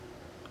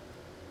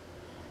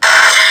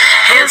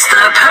It's the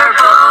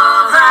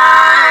purple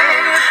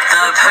vibe.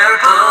 The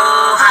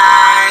purple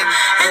vibe.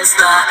 It's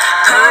the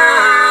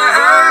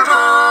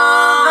purple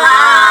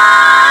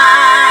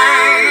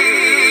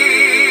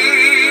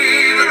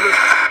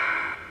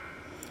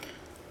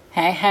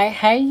vibe.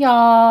 Hey,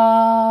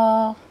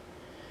 y'all.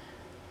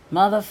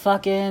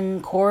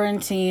 Motherfucking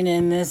quarantine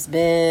in this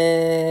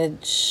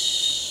bitch.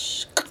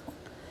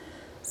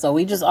 So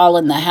we just all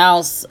in the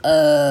house,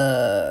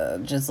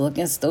 just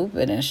looking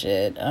stupid and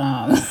shit.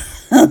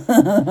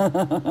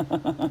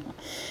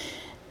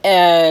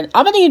 And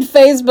I'm gonna need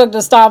Facebook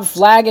to stop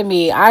flagging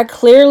me. I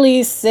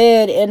clearly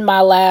said in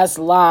my last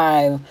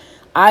live,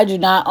 I do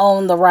not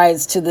own the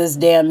rights to this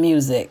damn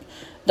music.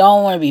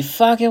 Don't want to be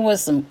fucking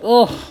with some.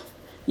 Ugh,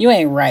 you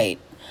ain't right.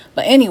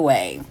 But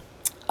anyway,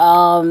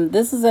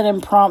 this is an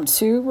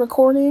impromptu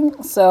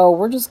recording, so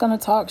we're just gonna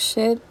talk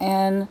shit,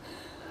 and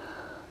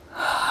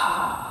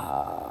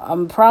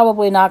I'm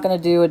probably not gonna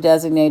do a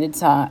designated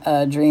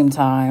time, dream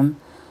time.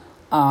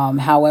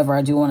 However,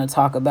 I do want to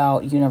talk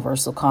about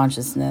universal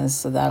consciousness,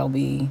 so that'll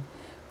be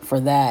for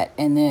that.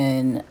 And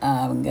then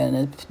I'm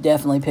gonna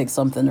definitely pick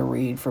something to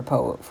read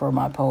for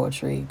my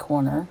poetic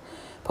corner.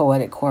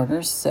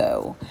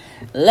 So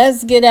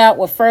let's get out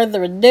with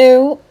further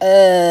ado.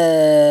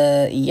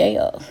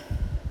 Yeah.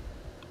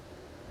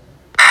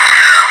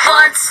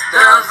 What's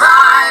the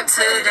vibe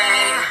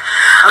today?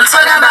 I'm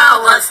talking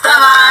about what's the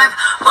vibe?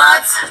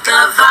 What's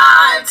the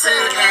vibe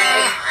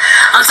today?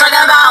 I'm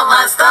talking about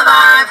what's the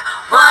vibe?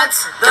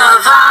 What's the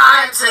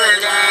vibe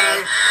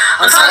today?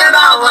 I'm talking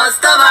about what's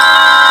the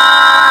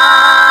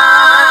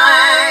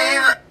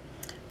vibe?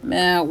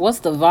 Man, what's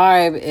the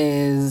vibe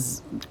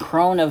is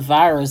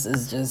coronavirus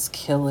is just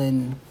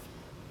killing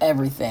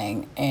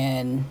everything.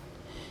 And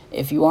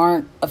if you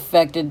aren't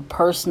affected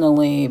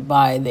personally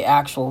by the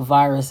actual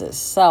virus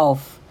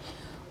itself,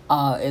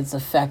 it's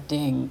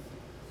affecting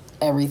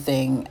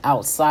everything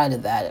outside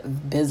of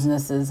that.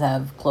 Businesses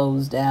have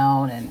closed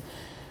down and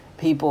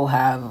people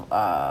have,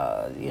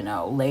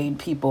 laid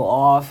people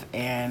off,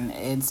 and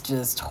it's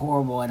just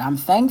horrible. And I'm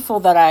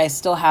thankful that I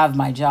still have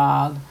my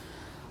job,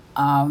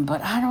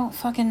 but I don't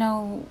fucking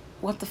know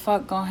what the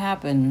fuck gonna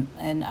happen,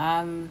 and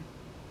I'm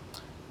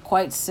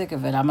quite sick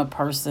of it. I'm a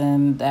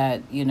person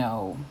that,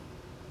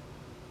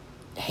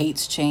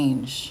 hates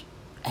change.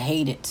 I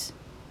hate it.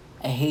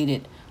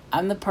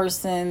 I'm the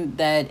person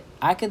that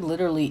I could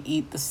literally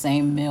eat the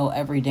same meal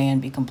every day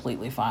and be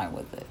completely fine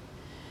with it.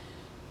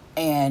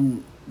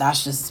 And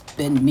that's just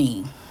been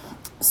me.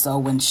 So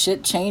when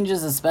shit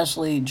changes,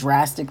 especially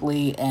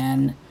drastically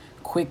and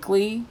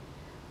quickly,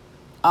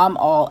 I'm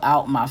all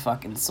out my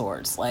fucking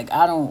sorts. Like,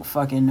 I don't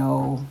fucking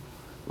know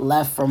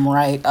left from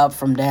right, up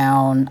from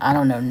down. I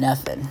don't know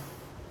nothing.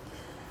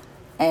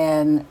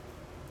 And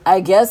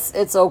I guess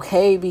it's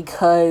okay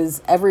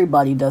because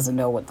everybody doesn't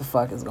know what the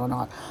fuck is going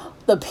on.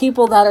 The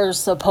people that are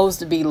supposed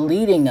to be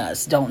leading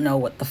us don't know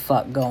what the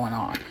fuck going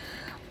on.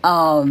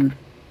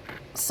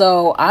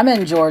 So I'm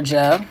in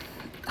Georgia,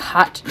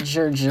 hot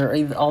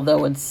Georgia,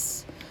 although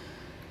it's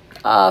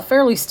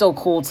fairly still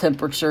cool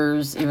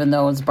temperatures, even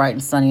though it's bright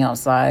and sunny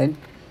outside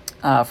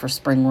for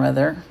spring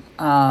weather.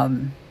 Our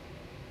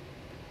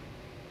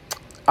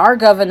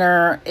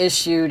governor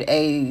issued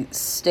a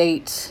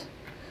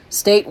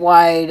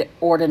statewide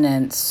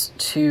ordinance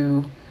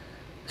to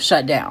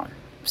shut down,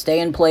 stay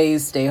in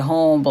place, stay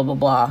home, blah, blah,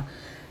 blah.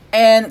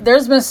 And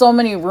there's been so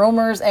many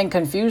rumors and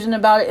confusion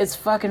about it. It's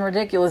fucking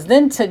ridiculous.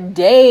 Then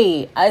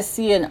today I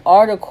see an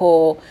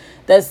article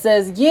that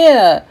says,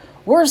 yeah,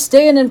 we're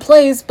staying in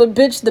place, but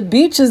bitch, the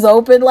beach is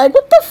open. Like,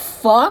 what the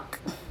fuck?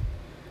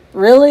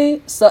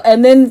 Really? So,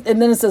 and then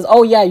it says,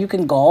 oh yeah, you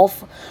can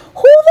golf. Who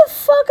the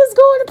fuck is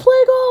going to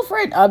play golf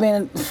right? I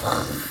mean,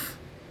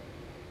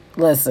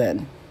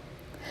 listen.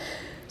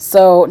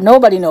 So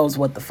nobody knows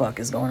what the fuck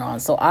is going on.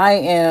 So I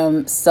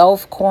am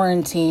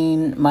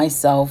self-quarantined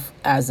myself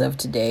as of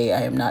today.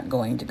 I am not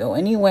going to go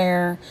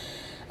anywhere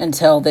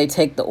until they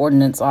take the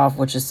ordinance off,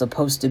 which is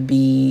supposed to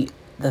be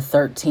the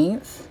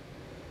 13th.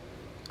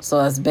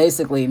 So that's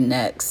basically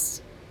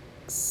next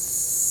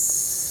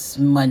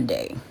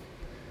Monday.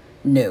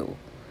 No,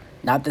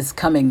 not this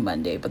coming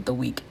Monday, but the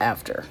week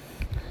after.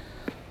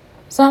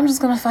 So I'm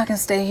just going to fucking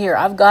stay here.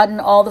 I've gotten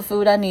all the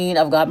food I need.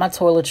 I've got my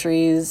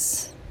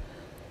toiletries.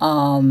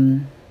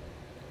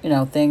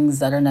 Things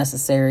that are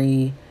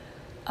necessary.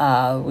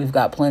 We've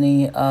got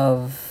plenty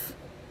of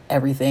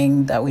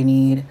everything that we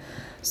need.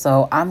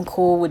 So I'm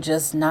cool with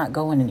just not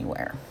going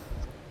anywhere.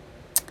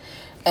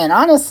 And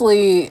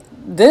honestly,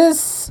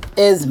 this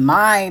is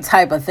my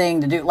type of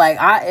thing to do. Like,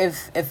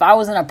 if I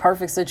was in a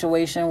perfect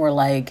situation where,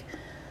 like,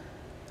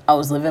 I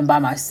was living by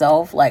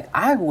myself, like,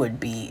 I would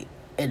be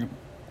in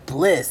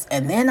bliss.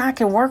 And then I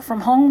can work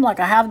from home. Like,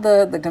 I have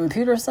the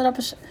computer set up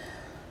and shit.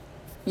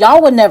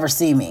 Y'all would never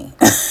see me.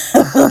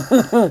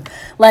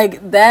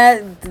 Like,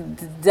 that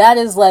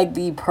is like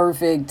the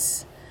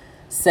perfect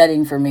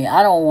setting for me.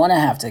 I don't want to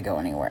have to go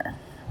anywhere.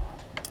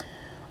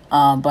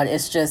 But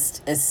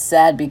it's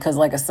sad because,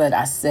 like I said,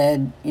 I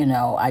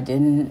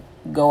didn't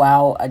go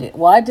out.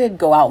 I did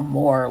go out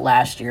more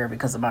last year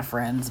because of my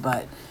friends,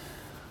 but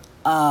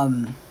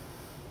I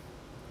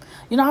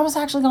was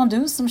actually gonna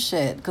do some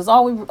shit because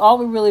all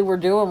we really were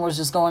doing was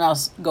just going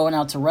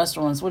out to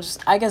restaurants, which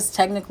I guess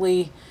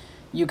technically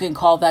you can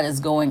call that as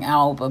going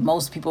out, but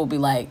most people be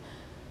like,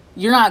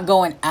 you're not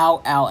going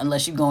out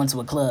unless you go into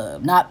a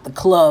club, not the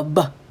club.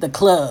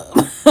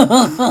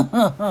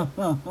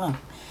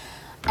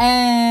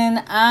 And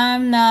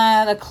I'm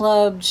not a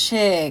club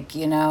chick,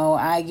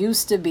 I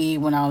used to be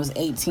when I was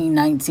 18,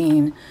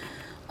 19.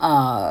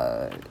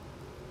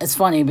 It's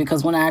funny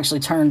because when I actually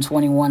turned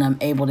 21, I'm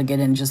able to get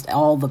in just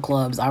all the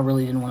clubs. I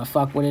really didn't want to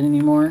fuck with it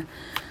anymore.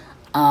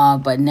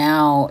 But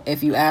now,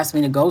 if you ask me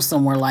to go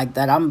somewhere like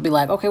that, I'm going to be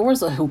like, okay,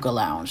 where's a hookah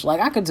lounge?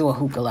 Like, I could do a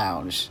hookah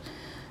lounge.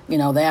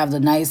 They have the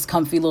nice,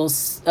 comfy little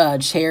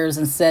chairs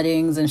and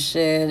settings and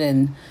shit,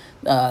 and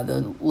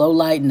the low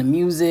light and the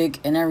music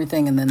and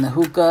everything, and then the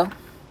hookah.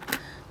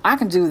 I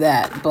can do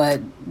that,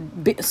 but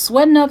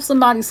sweating up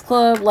somebody's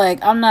club,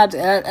 like, I'm not,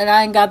 and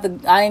I ain't got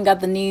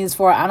the knees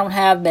for it. I don't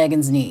have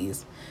Megan's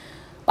knees.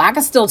 I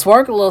can still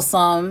twerk a little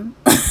something,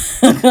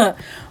 but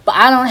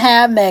I don't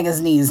have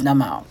Megan's knees no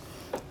more.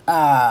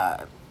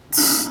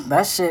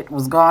 That shit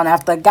was gone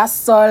after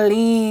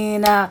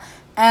Gasolina.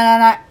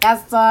 And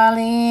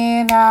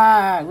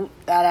Gasolina.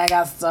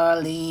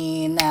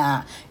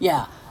 Gasolina.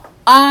 Yeah.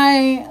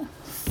 I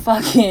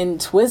fucking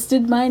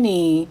twisted my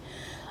knee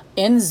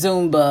in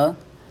Zumba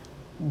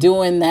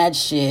doing that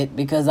shit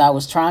because I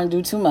was trying to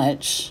do too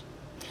much.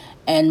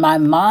 And my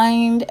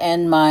mind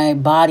and my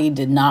body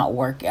did not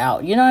work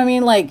out. You know what I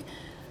mean? Like,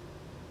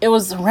 it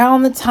was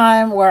around the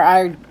time where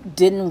I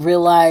didn't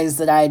realize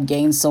that I had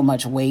gained so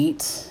much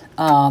weight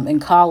in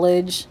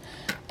college.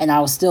 And I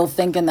was still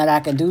thinking that I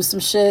could do some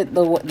shit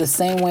the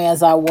same way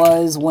as I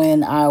was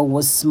when I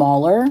was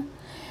smaller.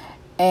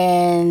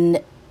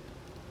 And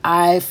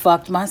I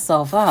fucked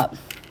myself up.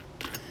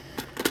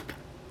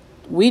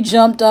 We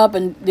jumped up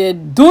and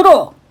did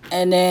doodle.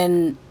 And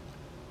then,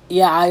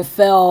 yeah, I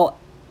fell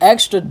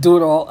extra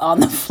doodle on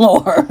the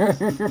floor.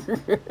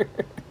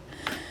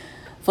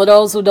 For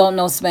those who don't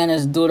know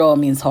Spanish, duro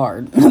means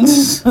hard.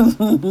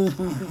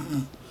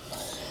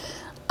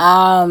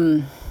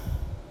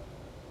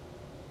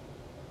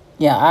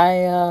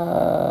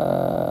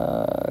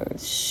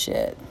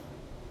 Shit.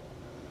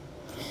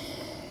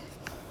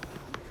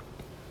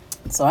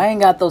 So I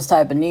ain't got those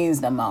type of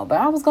knees no more. But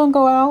I was gonna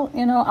go out,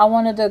 I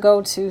wanted to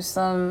go to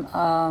some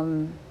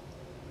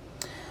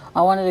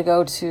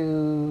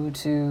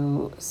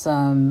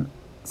some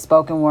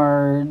spoken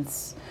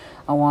words.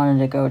 I wanted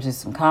to go to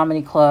some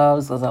comedy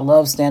clubs because I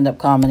love stand-up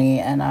comedy,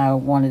 and I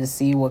wanted to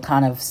see what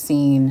kind of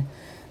scene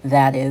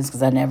that is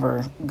because I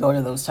never go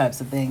to those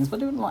types of things.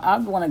 But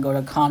I'd want to go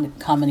to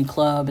comedy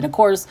club, and of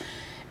course,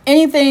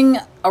 anything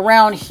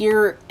around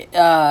here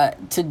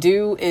to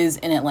do is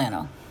in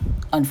Atlanta,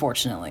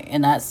 unfortunately,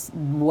 and that's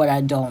what I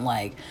don't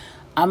like.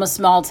 I'm a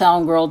small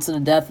town girl to the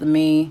death of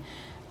me.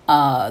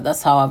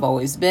 That's how I've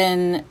always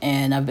been,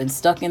 and I've been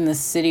stuck in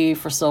this city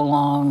for so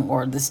long,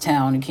 or this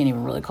town. You can't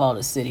even really call it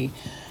a city.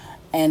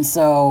 And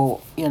so,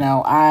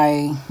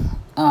 I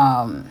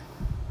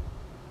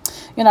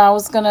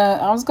was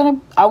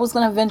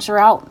gonna venture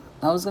out.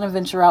 I was gonna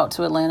venture out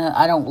to Atlanta.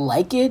 I don't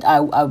like it.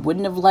 I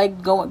wouldn't have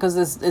liked going because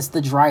it's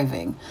the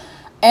driving.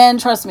 And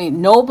trust me,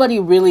 nobody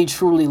really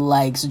truly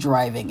likes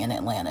driving in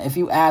Atlanta. If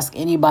you ask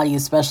anybody,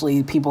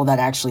 especially people that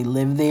actually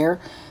live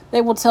there,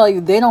 they will tell you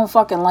they don't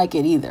fucking like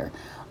it either.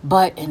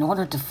 But in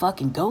order to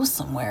fucking go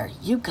somewhere,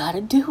 you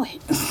gotta do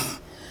it.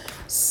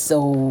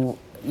 So,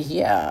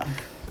 yeah.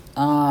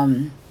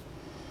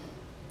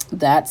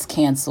 That's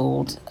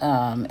canceled.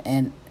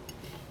 And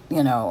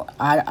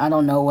I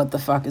don't know what the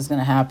fuck is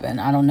gonna happen.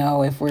 I don't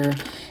know if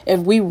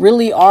we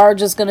really are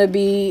just gonna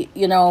be,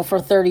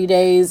 for 30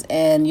 days,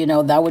 and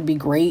that would be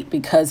great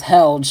because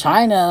hell,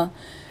 China,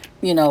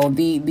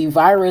 the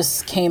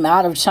virus came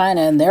out of China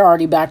and they're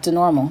already back to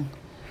normal.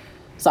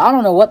 So I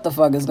don't know what the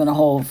fuck is gonna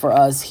hold for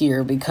us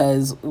here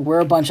because we're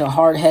a bunch of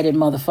hard-headed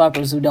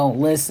motherfuckers who don't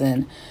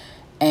listen.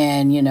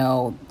 And,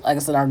 like I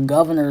said, our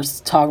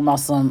governor's talking about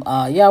some,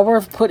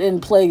 we're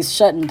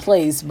shut in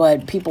place,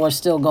 but people are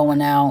still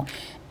going out.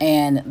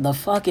 And the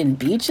fucking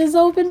beach is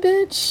open,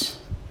 bitch?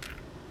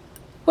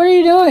 What are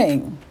you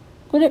doing?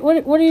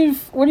 What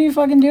are you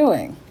fucking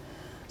doing?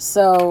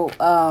 So,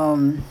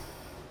 I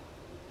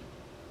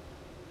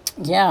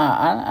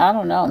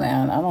don't know,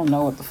 man. I don't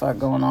know what the fuck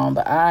going on,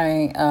 but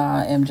I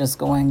am just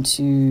going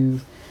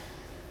to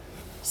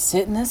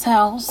sit in this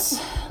house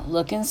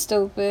looking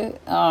stupid.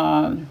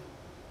 I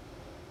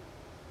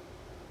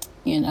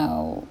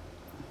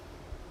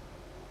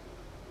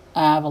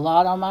have a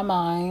lot on my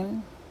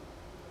mind,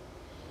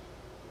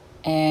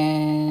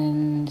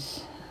 and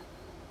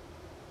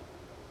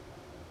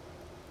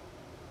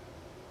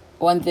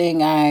one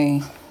thing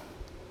I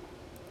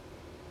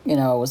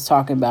was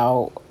talking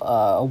about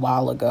a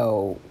while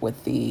ago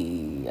with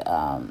the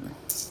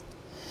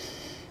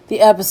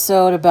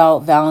episode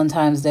about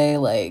Valentine's Day,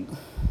 like,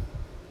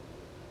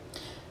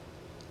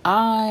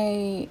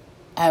 I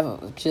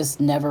have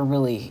just never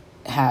really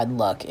had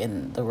luck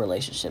in the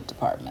relationship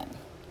department,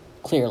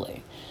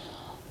 clearly.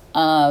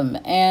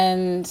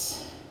 And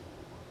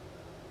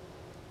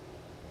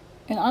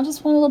And I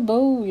just want a little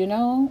boo, you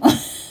know?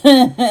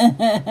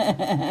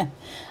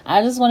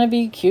 I just want to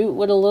be cute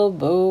with a little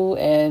boo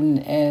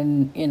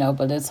and you know,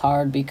 but it's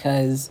hard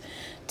because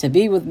to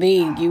be with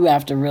me, you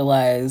have to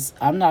realize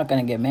I'm not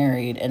going to get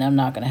married and I'm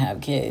not going to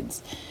have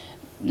kids.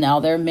 Now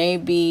there may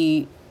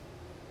be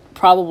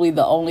probably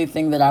the only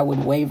thing that I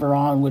would waver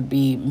on would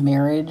be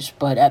marriage,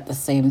 but at the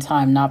same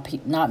time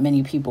not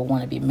many people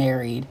want to be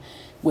married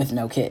with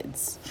no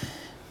kids.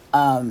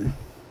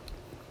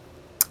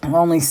 I've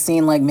only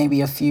seen like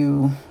maybe a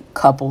few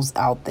couples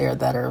out there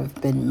that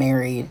have been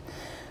married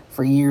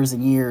for years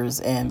and years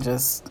and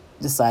just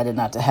decided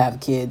not to have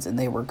kids and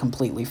they were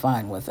completely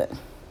fine with it.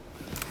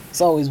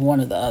 It's always one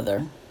or the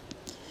other.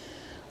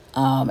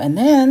 And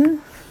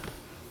then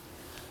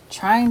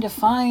trying to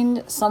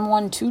find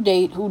someone to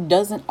date who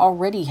doesn't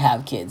already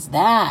have kids.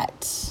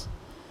 That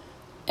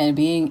and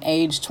being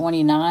age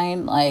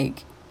 29,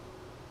 like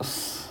a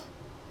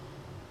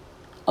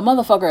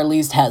motherfucker at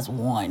least has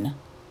one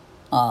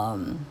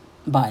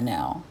by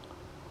now.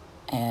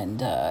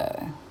 And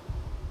I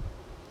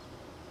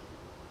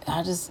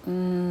just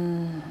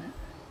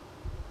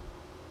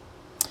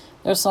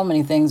there's so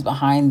many things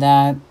behind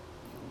that.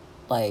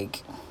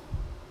 Like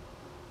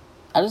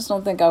I just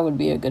don't think I would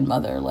be a good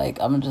mother. Like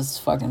I'm gonna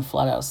just fucking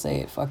flat out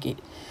say it. Fuck it.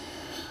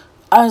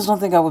 I just don't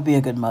think I would be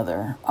a good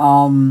mother.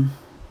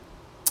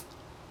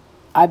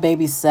 I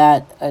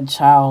babysat a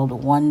child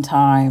one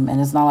time,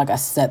 and it's not like I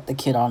set the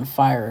kid on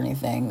fire or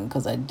anything,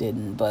 because I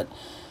didn't. But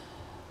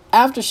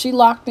after she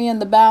locked me in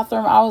the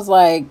bathroom, I was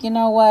like, you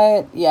know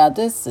what? Yeah,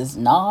 this is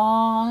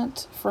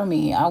not for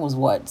me. I was,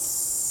 what,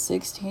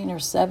 16 or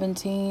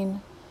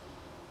 17?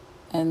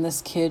 And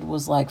this kid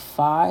was like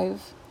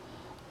 5.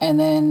 And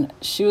then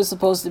she was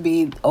supposed to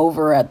be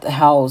over at the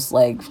house,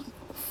 like,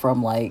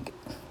 from, like,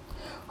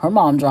 her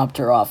mom dropped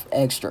her off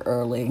extra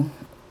early,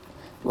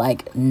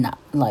 like, not,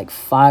 like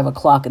 5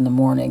 o'clock in the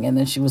morning. And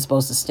then she was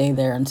supposed to stay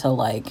there until,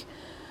 like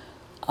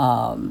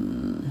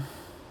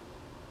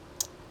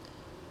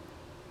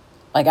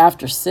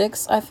after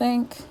 6, I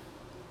think.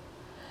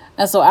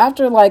 And so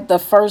after like the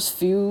first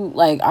few,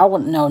 like I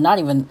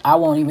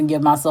won't even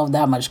give myself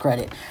that much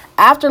credit.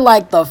 After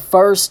like the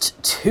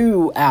first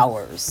 2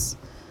 hours,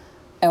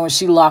 and when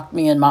she locked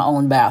me in my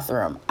own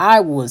bathroom,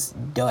 I was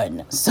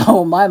done.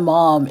 So my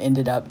mom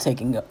ended up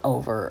taking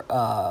over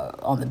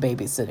on the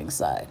babysitting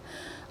side.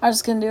 I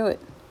just couldn't do it.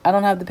 I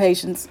don't have the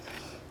patience.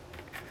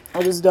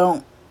 I just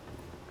don't.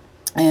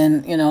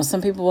 And, you know,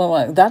 some people are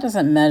like, that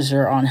doesn't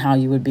measure on how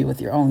you would be with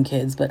your own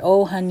kids. But,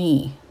 oh,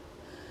 honey,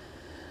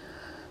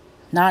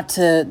 not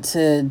to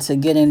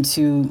get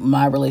into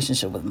my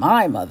relationship with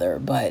my mother,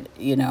 but,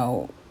 you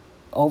know,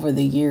 over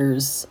the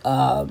years,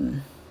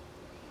 me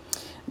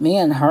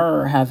and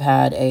her have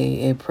had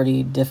a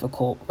pretty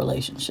difficult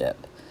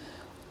relationship.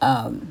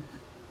 And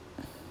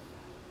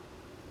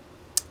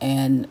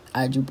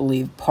I do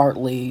believe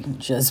partly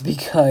just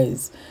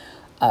because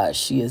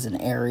she is an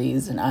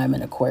Aries and I'm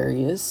an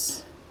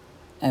Aquarius.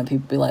 And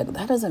people be like,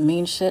 that doesn't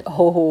mean shit.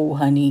 Oh,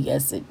 honey,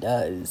 yes, it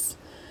does.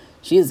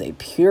 She is a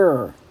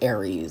pure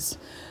Aries.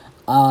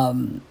 Yeah,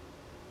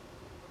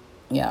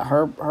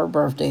 her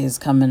birthday is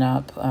coming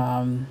up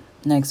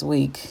next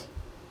week,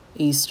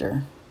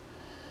 Easter.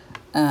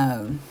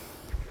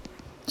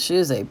 She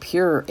is a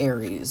pure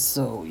Aries.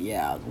 So,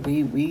 yeah,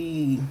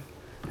 we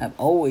have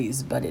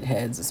always butted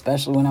heads,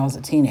 especially when I was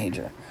a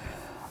teenager.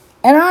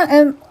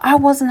 And I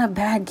wasn't a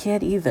bad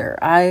kid either.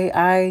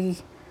 I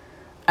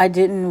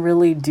didn't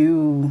really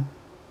do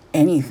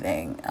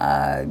anything.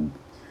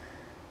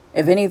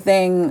 If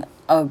anything,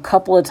 a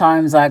couple of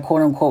times I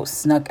quote unquote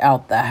snuck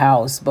out the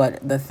house.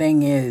 But the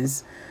thing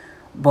is,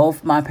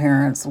 both my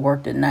parents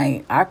worked at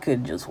night. I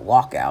could just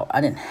walk out.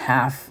 I didn't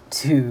have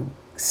to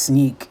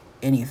sneak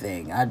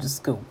anything. I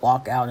just could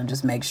walk out and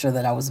just make sure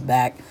that I was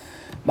back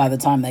by the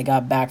time they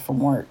got back from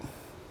work.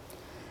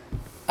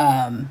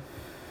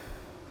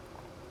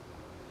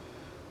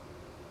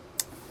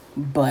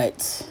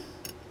 But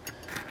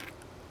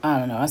I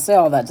don't know. I say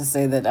all that to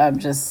say that I'm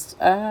just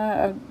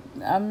I'm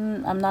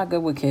not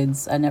good with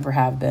kids. I never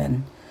have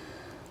been.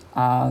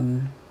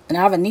 And I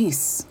have a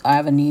niece.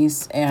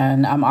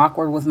 And I'm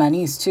awkward with my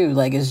niece too.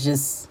 Like it's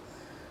just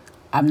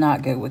I'm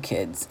not good with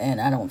kids, and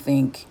I don't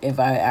think if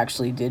I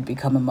actually did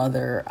become a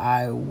mother,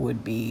 I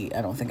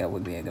don't think I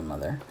would be a good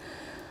mother.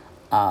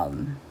 I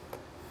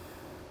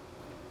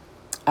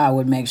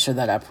would make sure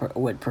that I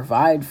would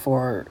provide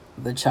for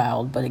the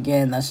child, but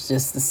again, that's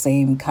just the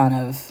same kind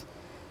of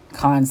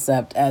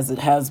concept as it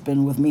has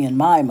been with me and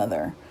my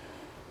mother,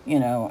 you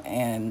know,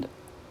 and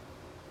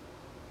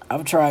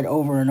I've tried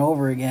over and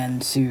over again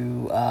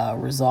to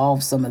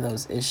resolve some of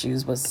those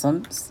issues, but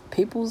some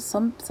people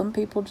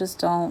just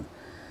don't.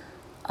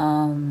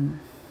 Some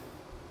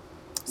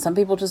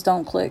people just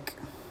don't click.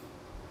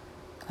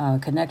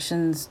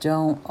 Connections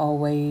don't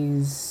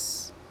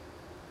always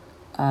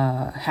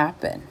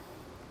happen,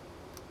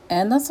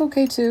 and that's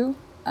okay too.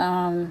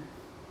 I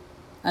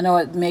know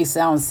it may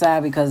sound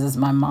sad because it's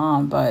my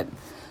mom, but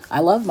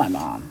I love my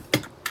mom.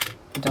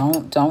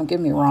 Don't get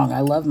me wrong. I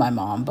love my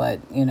mom,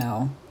 but you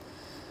know,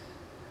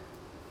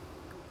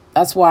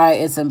 That's why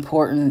it's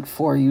important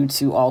for you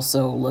to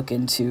also look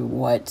into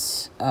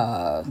what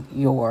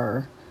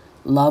your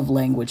love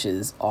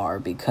languages are,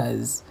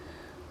 because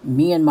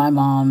me and my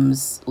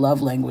mom's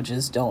love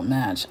languages don't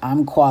match.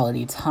 I'm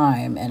quality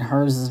time, and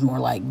hers is more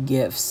like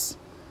gifts.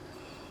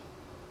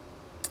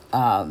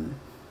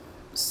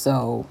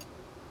 So,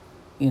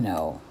 you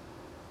know,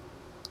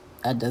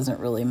 that doesn't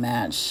really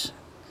match.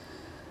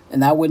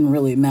 And that wouldn't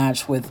really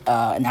match with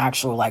an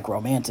actual like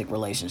romantic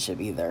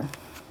relationship either.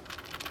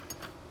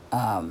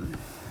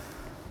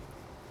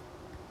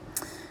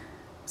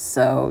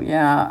 So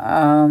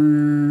yeah,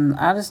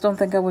 I just don't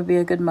think I would be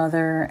a good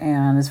mother.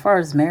 And as far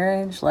as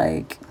marriage,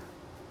 like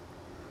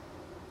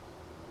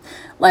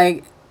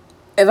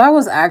if I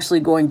was actually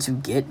going to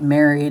get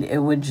married, it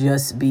would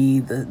just be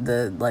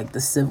the like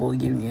the civil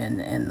union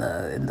in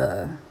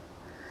the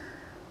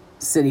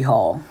city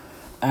hall.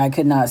 I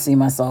could not see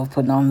myself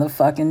putting on the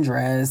fucking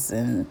dress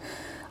and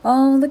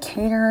oh the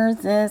caterers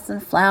this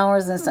and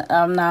flowers and stuff.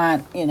 I'm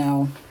not,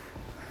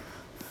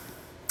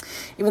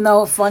 even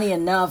though funny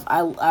enough,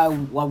 I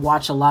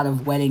watch a lot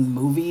of wedding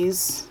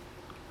movies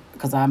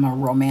because I'm a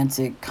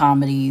romantic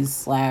comedy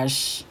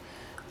slash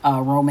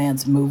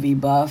romance movie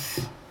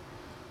buff.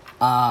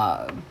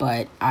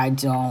 But I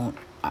don't.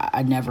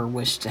 I never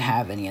wish to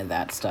have any of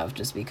that stuff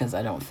just because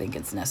I don't think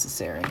it's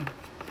necessary.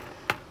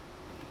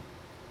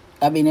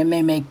 I mean, it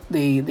may make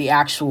the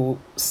actual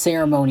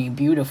ceremony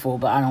beautiful,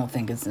 but I don't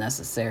think it's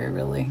necessary,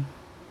 really.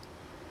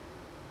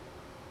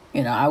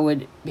 I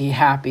would be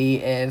happy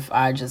if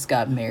I just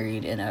got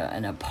married in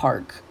a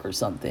park or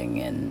something,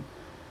 and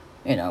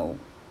you know,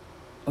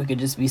 we could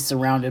just be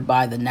surrounded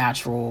by the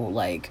natural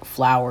like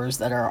flowers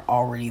that are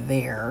already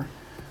there.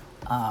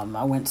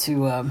 I went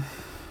to a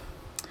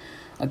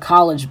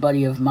college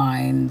buddy of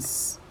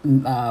mine's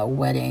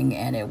wedding,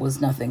 and it was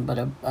nothing but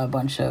a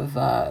bunch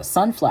of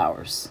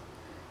sunflowers.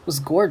 It was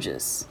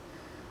gorgeous.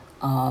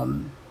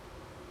 And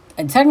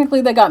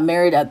technically, they got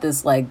married at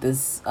this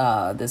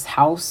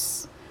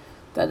house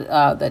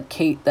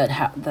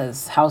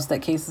this house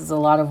that cases a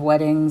lot of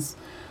weddings.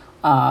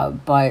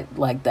 But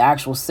like the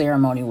actual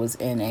ceremony was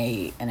in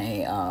a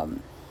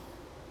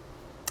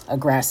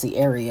grassy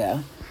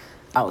area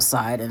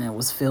outside, and it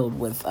was filled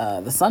with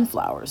the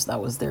sunflowers. That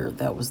was their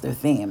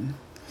theme,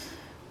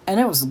 and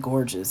it was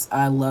gorgeous.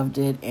 I loved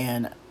it,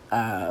 and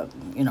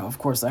of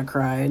course, I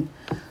cried.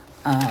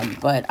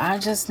 But I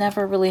just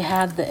never really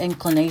had the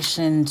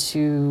inclination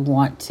to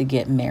want to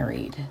get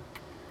married.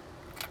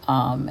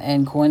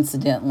 And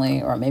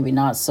coincidentally, or maybe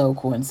not so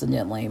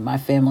coincidentally, my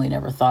family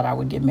never thought I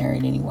would get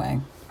married anyway.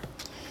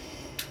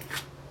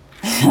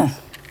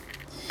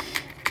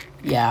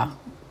 Yeah,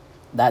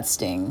 that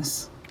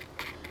stings.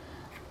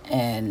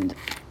 And,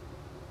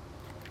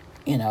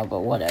 but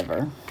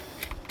whatever.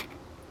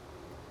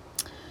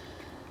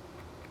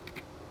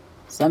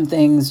 Some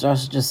things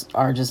just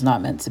are just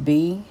not meant to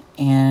be,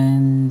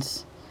 and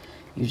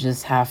you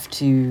just have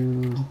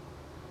to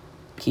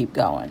keep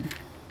going.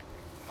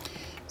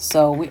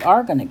 So we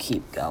are going to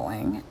keep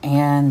going,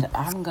 and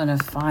I'm going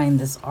to find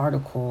this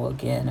article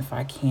again if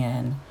I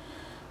can,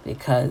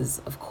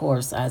 because, of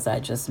course, as I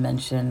just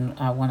mentioned,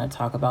 I want to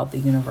talk about the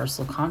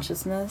universal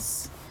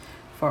consciousness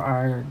for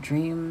our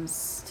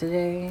dreams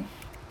today.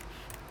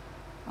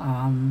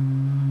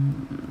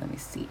 Let me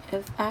see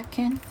if I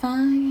can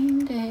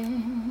find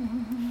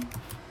it.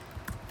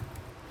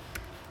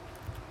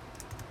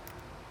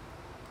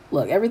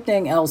 Look,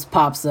 everything else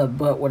pops up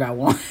but what I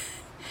want.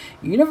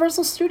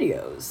 Universal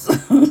Studios.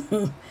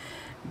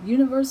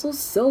 Universal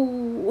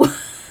Soul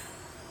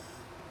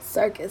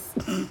Circus.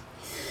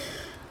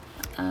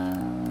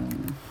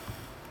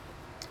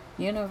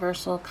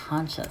 Universal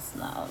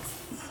Consciousness.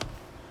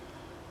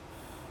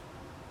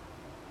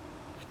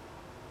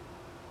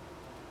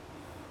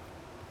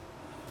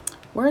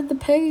 Where'd the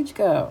page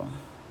go?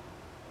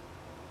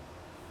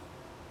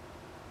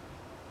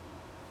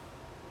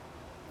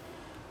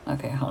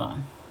 Okay, hold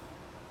on.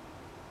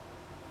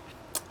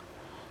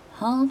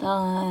 Hold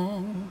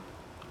on.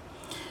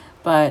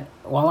 But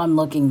while I'm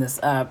looking this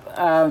up,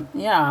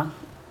 yeah,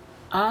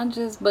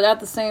 but at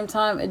the same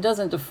time, it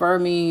doesn't defer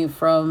me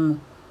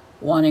from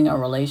wanting a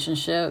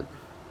relationship.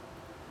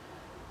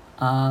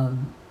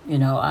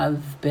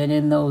 I've been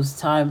in those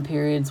time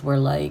periods where,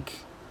 like,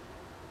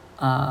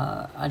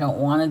 I don't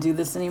want to do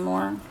this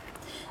anymore.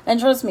 And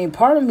trust me,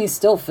 part of me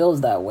still feels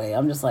that way.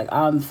 I'm just like,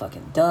 I'm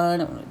fucking done.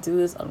 I don't want to do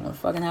this. I don't want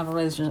to fucking have a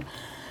relationship.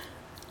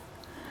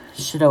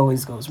 Shit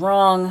always goes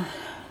wrong.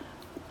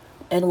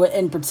 And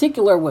in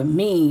particular with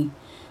me,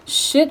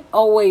 shit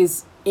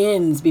always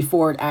ends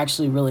before it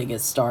actually really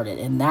gets started.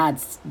 And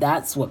that's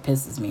what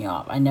pisses me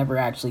off. I never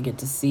actually get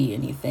to see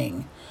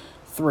anything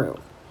through.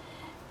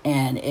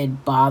 And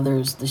it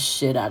bothers the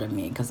shit out of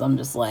me because I'm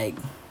just like,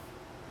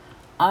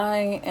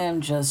 I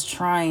am just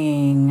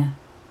trying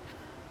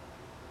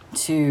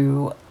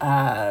to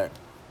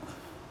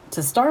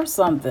start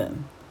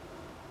something,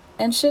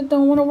 and shit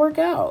don't want to work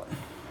out.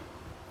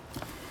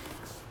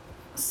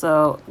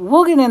 So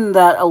we'll get into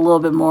that a little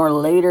bit more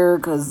later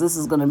because this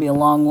is going to be a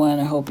long one.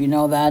 I hope you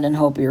know that and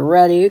hope you're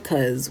ready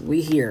because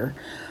we here.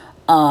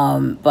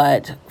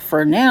 But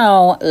for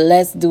now,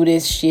 let's do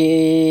this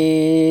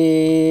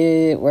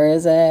shit. Where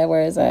is that?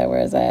 Where is that?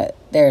 Where is that?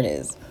 There it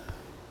is.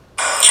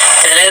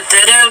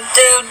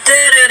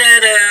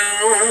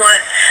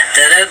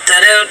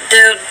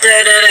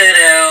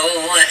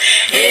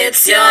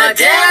 It's your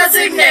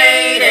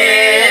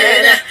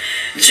designated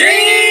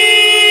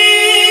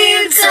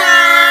dream time.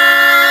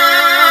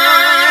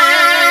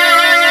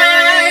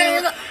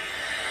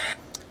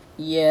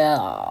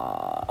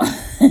 Yeah.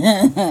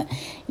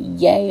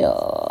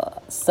 Yeah.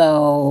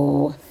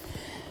 So,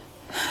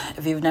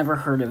 if you've never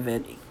heard of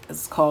it,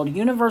 it's called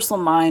universal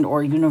mind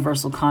or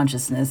universal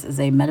consciousness is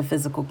a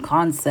metaphysical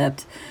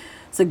concept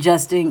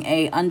suggesting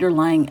a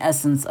underlying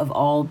essence of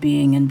all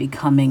being and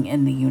becoming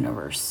in the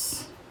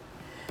universe.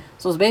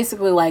 So it's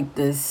basically like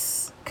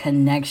this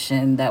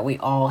connection that we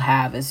all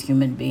have as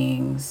human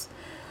beings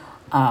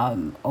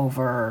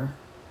over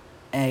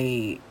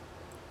a,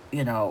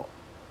 you know,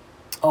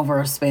 over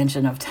a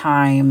span of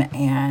time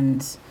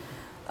and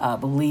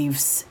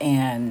beliefs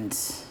and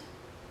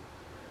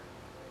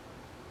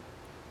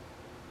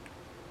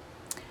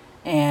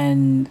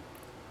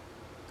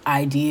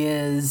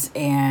ideas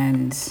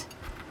and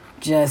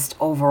just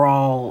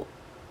overall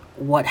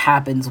what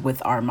happens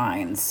with our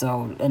minds.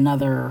 So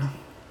another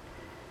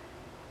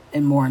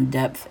and more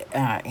in-depth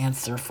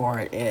answer for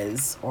it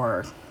is,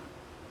 or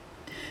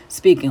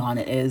speaking on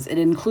it is, it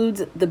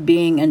includes the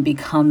being and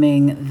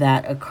becoming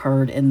that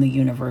occurred in the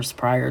universe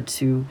prior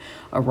to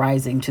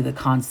arising to the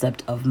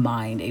concept of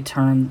mind. A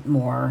term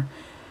more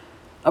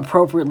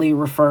appropriately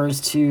refers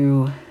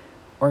to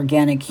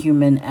organic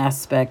human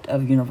aspect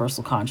of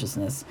universal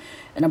consciousness.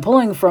 And I'm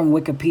pulling from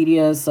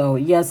Wikipedia, so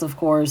yes, of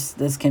course,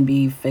 this can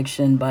be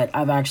fiction, but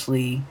I've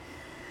actually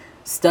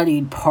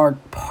studied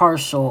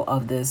partial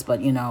of this,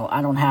 but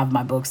I don't have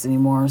my books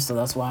anymore, so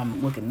that's why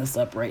I'm looking this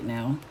up right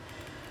now.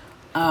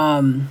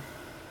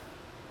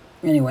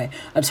 Anyway,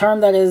 a term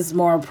that is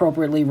more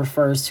appropriately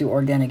refers to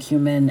organic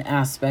human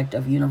aspect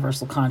of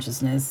universal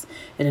consciousness.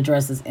 It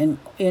addresses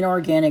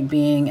inorganic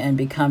being and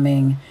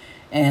becoming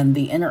and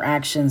the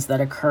interactions that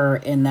occur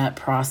in that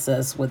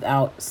process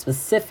without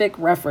specific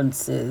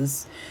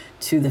references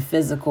to the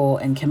physical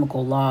and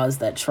chemical laws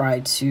that try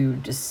to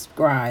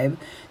describe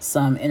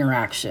some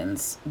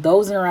interactions.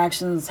 Those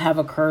interactions have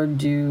occurred,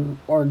 do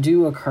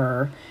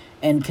occur,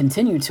 and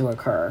continue to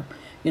occur.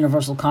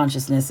 Universal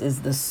consciousness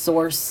is the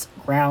source,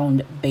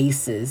 ground,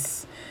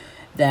 basis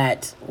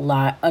that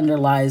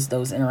underlies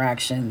those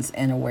interactions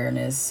and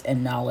awareness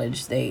and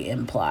knowledge they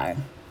imply.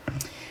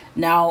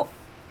 Now,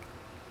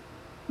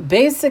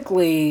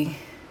 basically,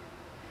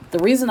 the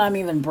reason I'm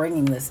even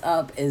bringing this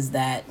up is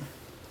that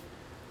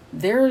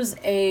there's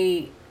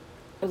like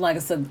I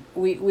said,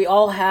 we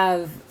all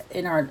have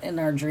in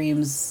our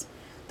dreams,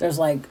 there's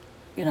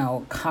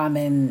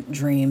common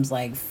dreams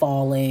like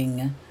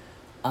falling,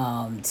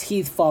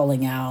 teeth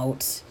falling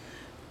out.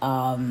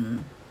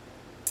 What's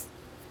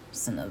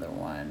another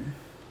one?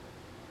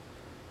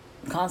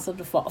 Concept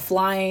of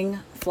flying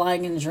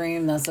in a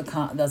dream. That's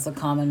a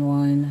common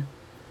one.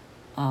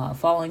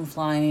 Falling,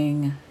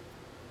 flying,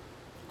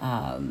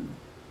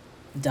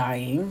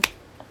 dying.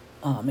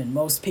 And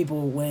most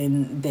people,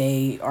 when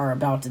they are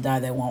about to die,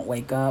 they won't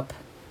wake up,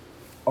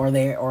 or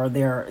they're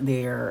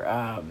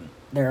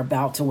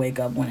about to wake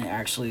up when it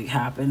actually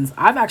happens.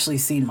 I've actually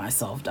seen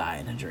myself die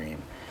in a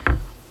dream.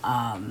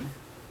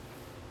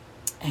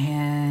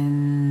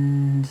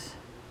 And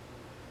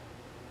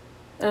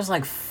there's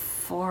like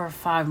 4 or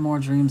 5 more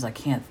dreams I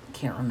can't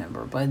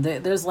remember, but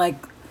there's like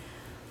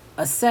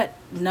a set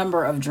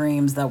number of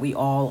dreams that we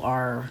all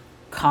are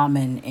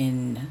common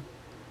in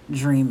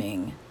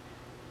dreaming.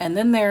 And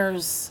then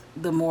there's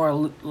the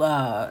more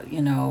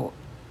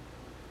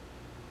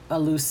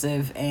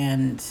elusive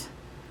and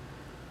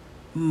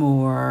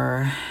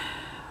more,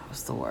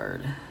 what's the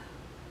word?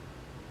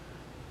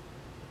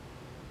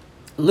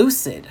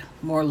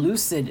 More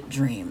lucid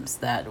dreams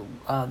that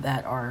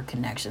are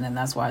connection. And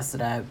that's why I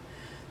said I'm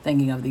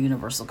thinking of the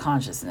universal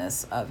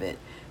consciousness of it,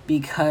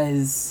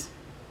 because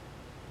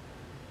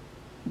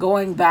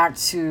going back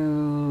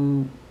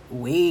to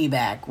way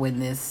back when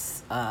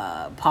this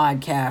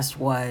podcast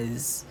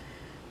was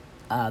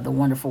The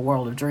Wonderful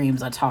World of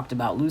Dreams, I talked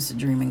about lucid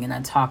dreaming and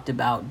I talked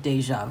about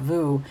deja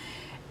vu.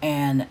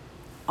 And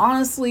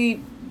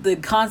honestly, the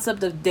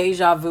concept of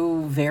deja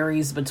vu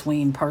varies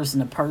between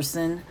person to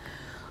person.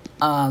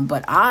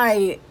 But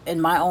I, in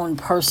my own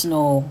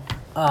personal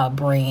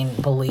brain,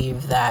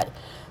 believe that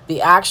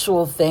the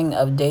actual thing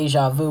of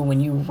deja vu, when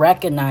you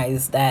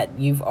recognize that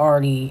you've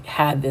already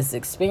had this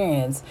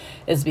experience,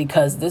 is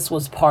because this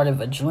was part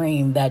of a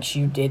dream that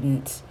you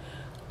didn't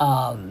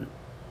know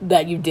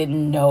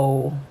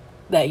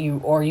that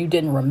you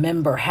didn't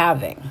remember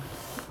having,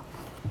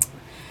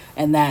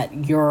 and that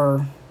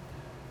you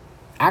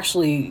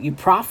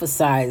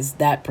prophesized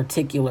that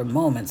particular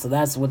moment. So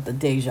that's what the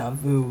deja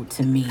vu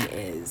to me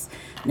is.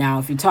 Now,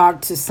 if you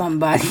talk to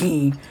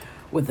somebody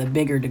with a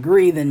bigger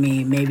degree than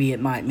me, maybe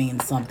it might mean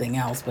something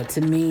else. But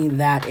to me,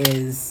 that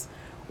is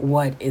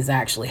what is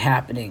actually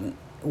happening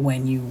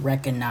when you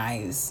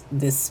recognize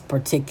this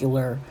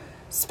particular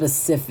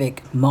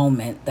specific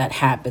moment that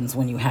happens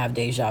when you have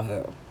deja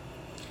vu.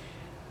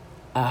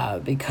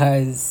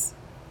 Because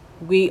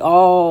we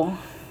all,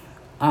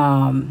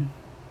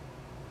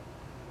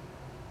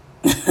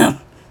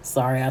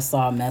 sorry, I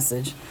saw a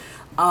message.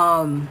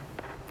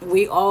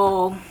 We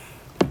all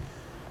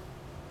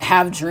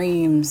have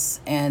dreams,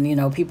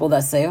 and people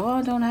that say, "Oh,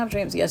 I don't have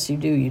dreams." Yes, you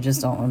do. You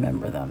just don't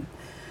remember them.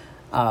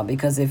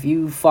 Because if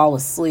you fall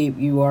asleep,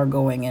 you are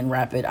going in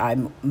rapid eye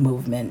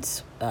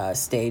movement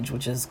stage,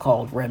 which is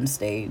called REM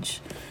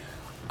stage.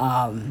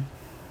 And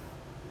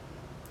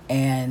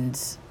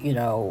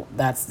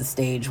that's the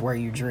stage where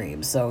you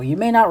dream. So you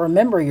may not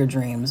remember your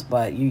dreams,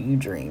 but you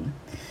dream.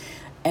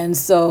 And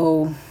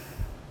so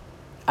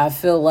I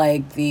feel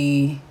like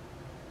the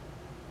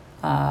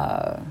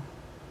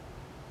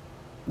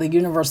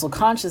universal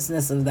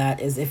consciousness of that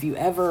is if you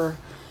ever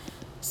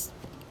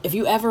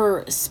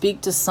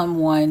speak to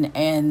someone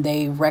and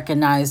they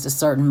recognized a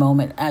certain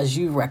moment as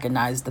you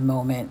recognized the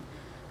moment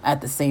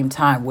at the same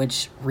time,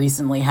 which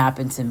recently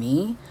happened to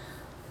me,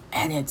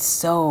 and it's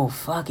so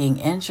fucking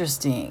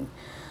interesting.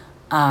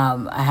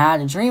 I had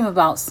a dream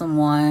about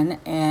someone,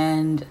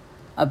 and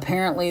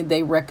apparently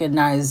they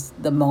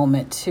recognized the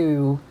moment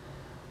too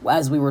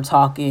as we were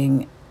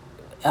talking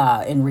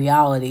in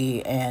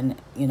reality and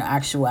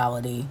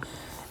actuality.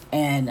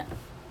 And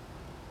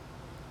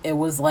it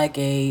was like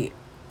a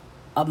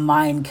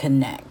mind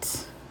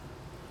connect,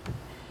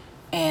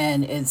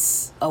 and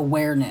it's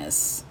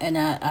awareness, and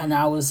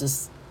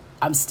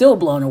I'm still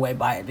blown away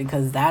by it,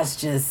 because that's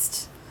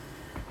just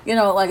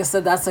like I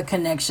said, that's a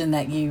connection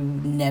that you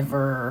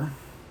never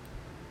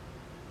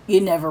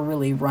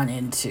really run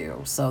into.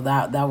 So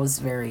that was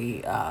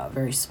very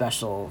very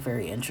special,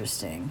 very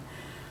interesting.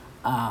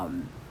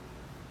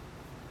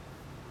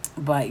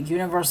 But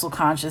universal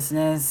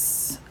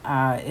consciousness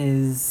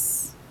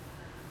is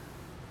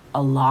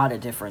a lot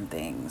of different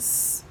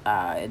things.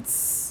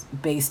 It's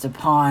based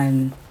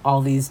upon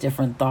all these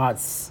different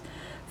thoughts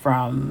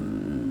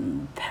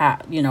from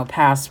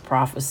past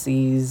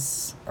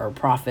prophecies or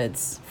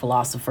prophets,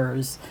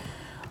 philosophers.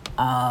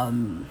 Let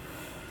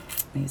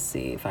me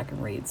see if I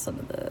can read some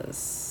of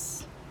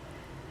this.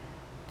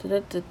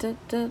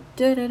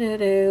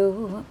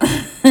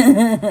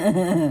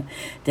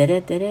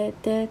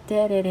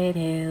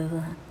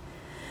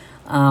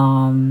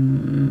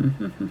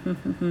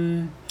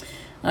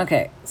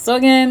 Okay, so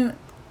again,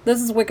 this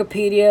is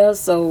Wikipedia,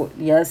 so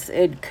yes,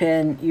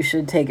 you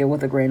should take it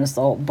with a grain of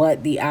salt,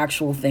 but the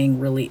actual thing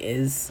really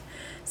is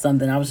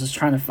something. I was just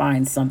trying to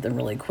find something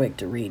really quick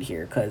to read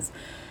here, because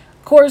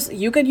of course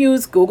you could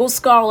use Google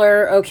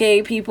Scholar.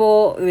 Okay,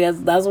 people,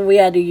 that's what we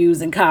had to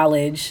use in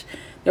college.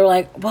 They're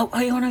like, well, why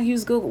do you want to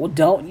use Google? Well,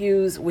 don't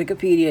use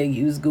Wikipedia,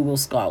 use Google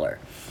Scholar.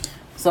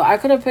 So I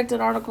could have picked an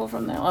article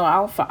from there. Oh,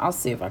 I'll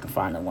see if I can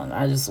find one.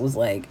 I just was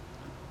like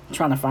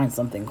trying to find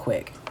something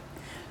quick.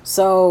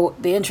 So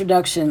the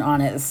introduction on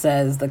it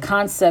says the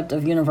concept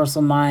of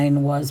universal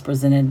mind was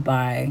presented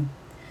by,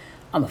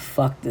 I'm gonna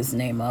fuck this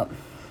name up,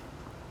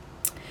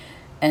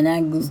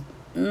 Anaxagoras,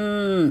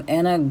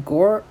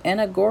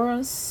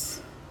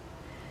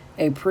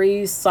 a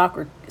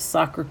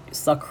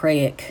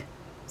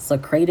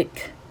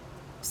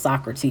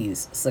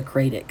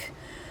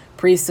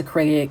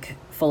pre-Socratic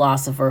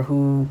philosopher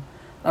who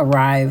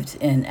arrived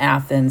in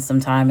Athens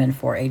sometime in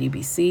 480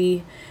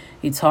 BC.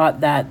 He taught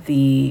that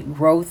the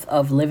growth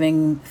of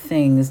living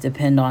things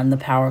depend on the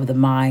power of the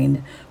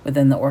mind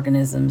within the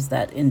organisms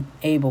that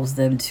enables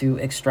them to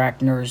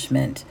extract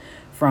nourishment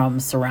from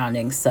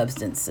surrounding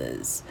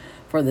substances.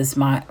 For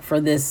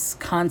this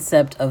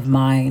concept of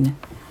mind,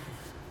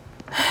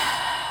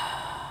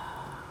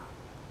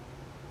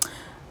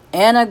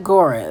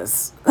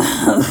 Anaxagoras,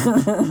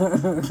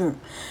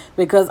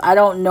 because I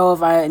don't know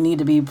if I need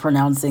to be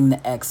pronouncing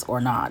the X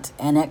or not.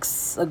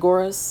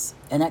 Anaxagoras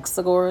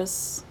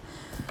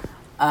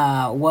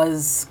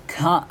was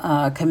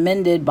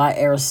commended by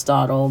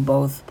Aristotle.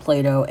 Both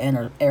Plato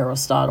and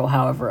Aristotle,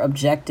 however,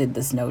 objected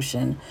this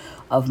notion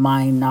of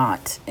mind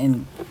not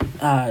in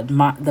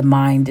the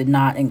mind did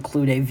not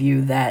include a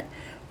view that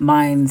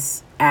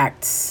mind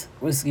acts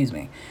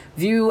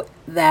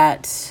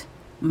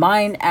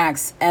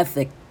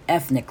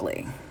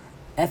ethnically.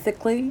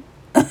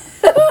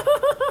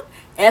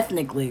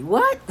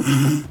 What?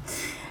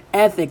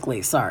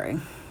 Ethically, sorry.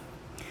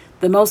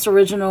 The most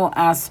original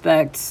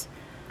aspect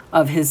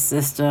of his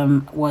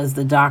system was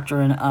the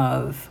doctrine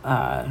of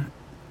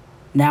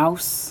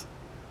nous,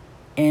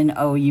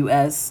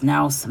 Nous,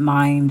 nous,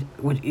 mind,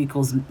 which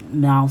equals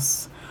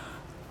nous.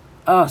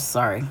 Oh,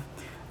 sorry.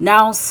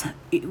 Nous,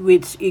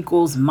 which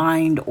equals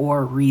mind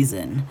or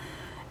reason.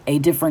 A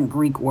different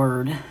Greek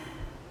word.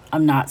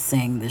 I'm not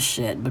saying this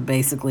shit, but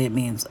basically it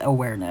means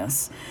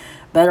awareness.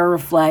 Better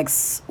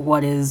reflects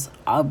what is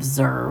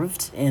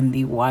observed in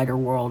the wider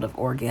world of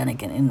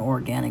organic and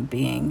inorganic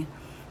being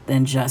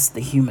than just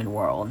the human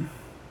world.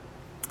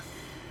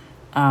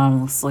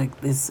 Looks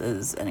like this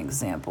is an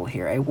example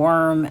here. A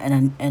worm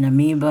and an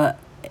amoeba.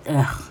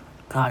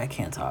 God, I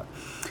can't talk.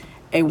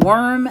 A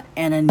worm,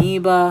 an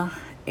amoeba,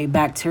 a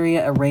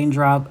bacteria, a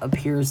raindrop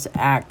appears to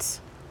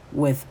act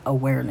with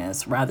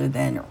awareness rather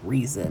than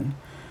reason.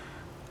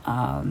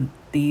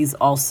 These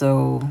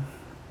also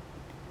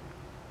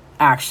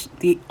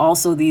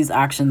these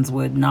actions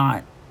would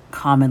not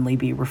commonly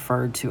be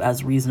referred to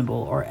as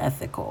reasonable or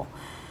ethical.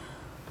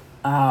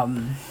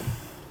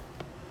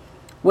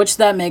 Which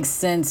that makes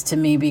sense to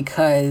me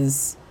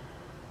because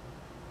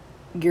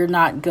you're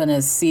not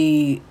gonna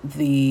see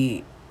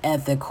the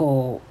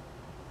ethical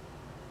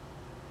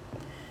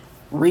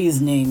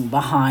reasoning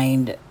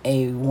behind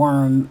a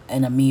worm,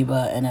 an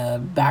amoeba, and a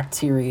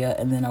bacteria,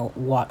 and then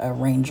a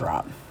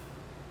raindrop.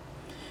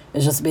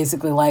 It's just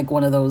basically like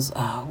one of those,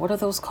 what are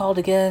those called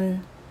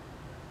again?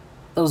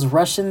 Those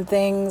Russian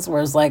things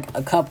where it's like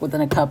a cup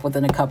within a cup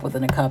within a cup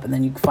within a cup, and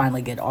then you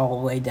finally get all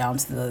the way down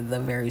to the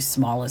very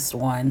smallest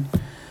one.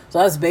 So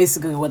that's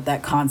basically what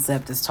that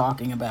concept is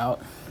talking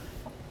about.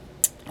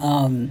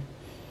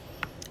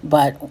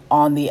 But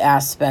on the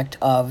aspect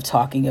of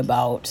talking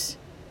about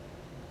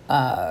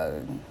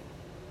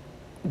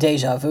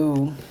deja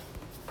vu,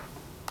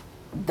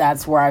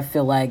 that's where I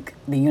feel like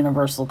the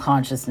universal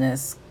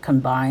consciousness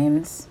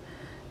combines.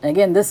 And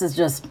again, this is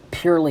just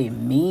purely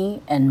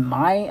me and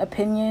my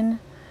opinion.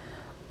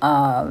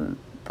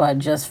 But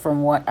just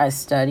from what I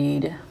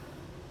studied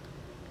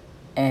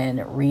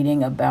and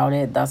reading about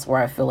it, that's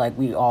where I feel like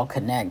we all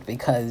connect,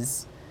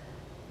 because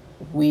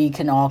we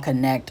can all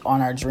connect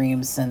on our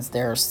dreams, since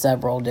there are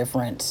several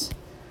different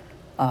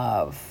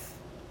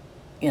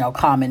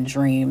common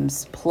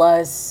dreams.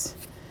 Plus,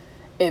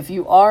 if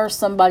you are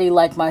somebody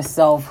like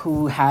myself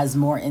who has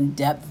more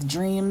in-depth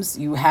dreams,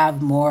 you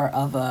have more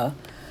of a,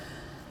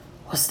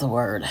 what's the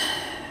word?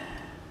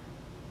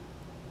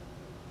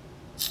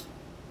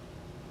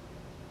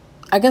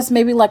 I guess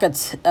maybe like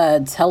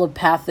a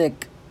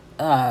telepathic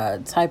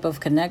type of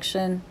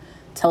connection,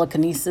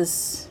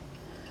 telekinesis,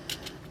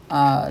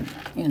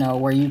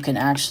 where you can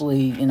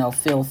actually,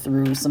 feel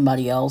through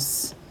somebody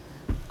else,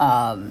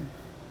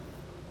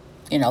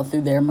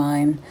 through their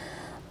mind.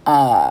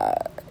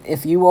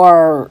 If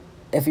you're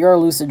a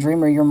lucid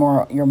dreamer,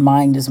 your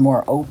mind is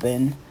more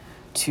open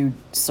to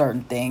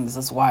certain things.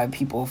 That's why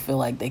people feel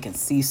like they can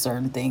see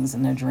certain things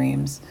in their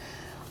dreams,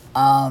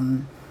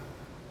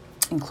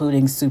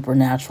 including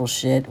supernatural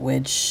shit,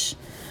 which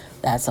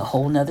that's a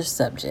whole nother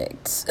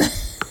subject.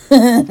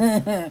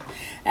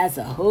 That's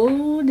a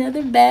whole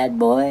nother bad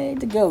boy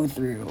to go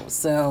through.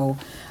 So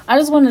I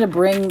just wanted to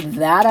bring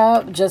that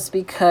up just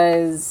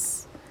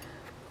because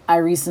I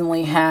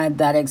recently had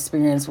that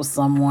experience with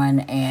someone,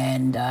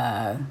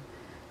 and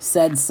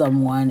said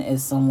someone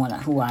is someone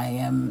who I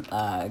am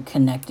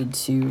connected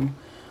to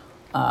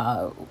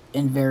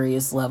in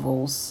various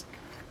levels.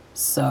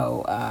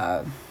 So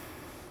that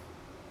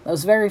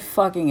was very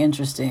fucking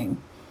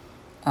interesting.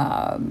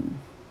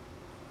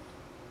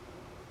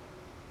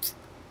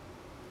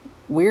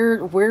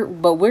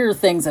 Weird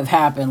things have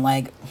happened.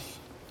 Like,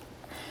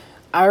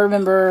 I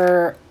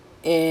remember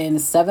in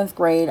 7th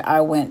grade, I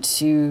went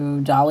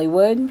to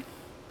Dollywood,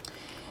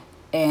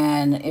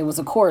 and it was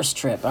a chorus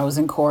trip. I was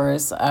in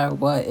chorus,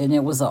 and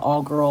it was an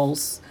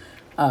all-girls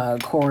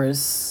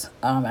chorus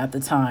at the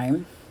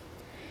time.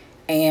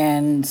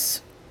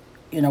 And,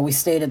 we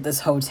stayed at this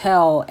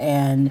hotel,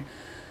 and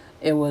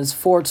it was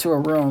 4 to a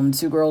room,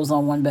 2 girls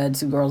on one bed,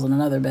 2 girls on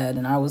another bed.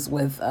 And I was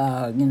with,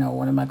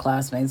 one of my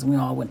classmates, and we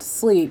all went to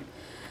sleep.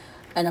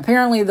 And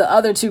apparently the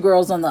other 2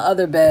 girls on the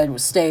other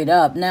bed stayed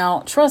up.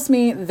 Now, trust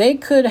me, they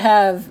could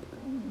have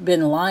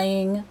been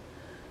lying.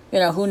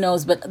 Who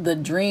knows? But the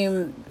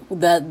dream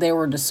that they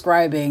were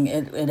describing,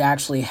 it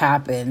actually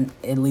happened,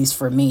 at least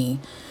for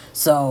me.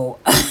 So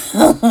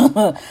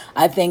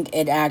I think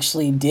it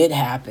actually did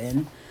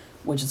happen,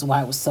 which is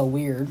why it was so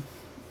weird.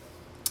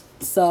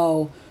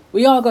 So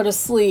we all go to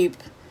sleep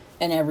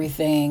and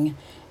everything,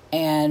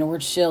 and we're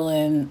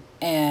chilling.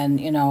 And,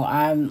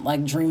 I'm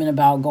like dreaming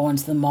about going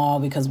to the mall,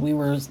 because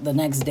the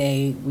next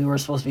day we were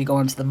supposed to be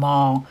going to the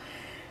mall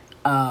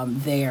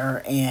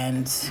there.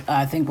 And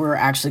I think we're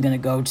actually going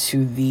to go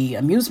to the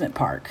amusement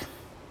park,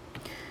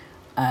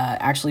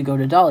 actually go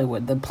to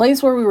Dollywood. The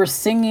place where we were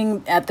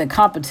singing at the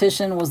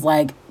competition was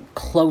like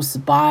close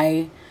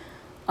by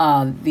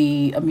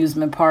the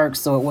amusement park.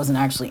 So it wasn't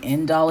actually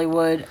in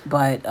Dollywood,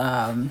 but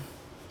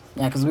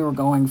because we were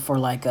going for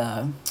like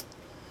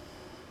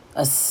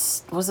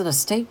was it a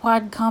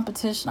statewide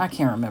competition? I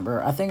can't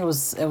remember. I think it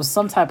was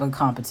some type of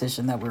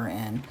competition that we were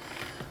in,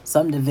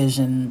 some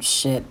division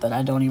shit that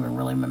I don't even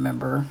really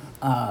remember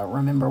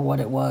what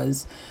it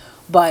was.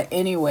 But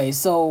anyway,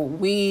 so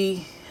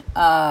we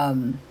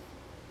I'm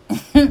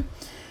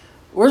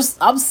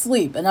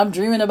asleep, and I'm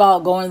dreaming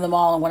about going to the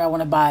mall and what I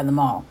want to buy in the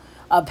mall.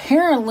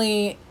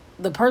 Apparently,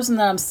 the person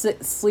that I'm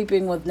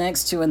sleeping with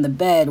next to in the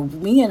bed,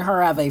 me and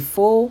her have a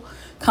full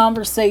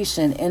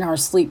conversation in our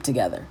sleep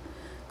together.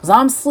 Because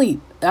I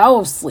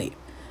was asleep.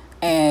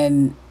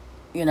 And,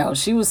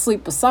 she was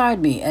asleep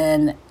beside me.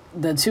 And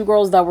the 2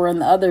 girls that were in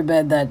the other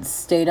bed that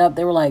stayed up,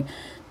 they were like,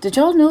 did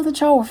y'all know that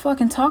y'all were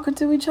fucking talking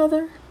to each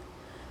other?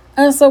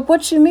 And I said,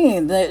 what you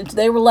mean?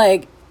 They were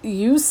like,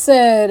 you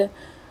said,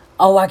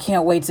 oh, I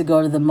can't wait to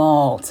go to the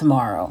mall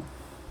tomorrow.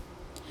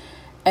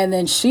 And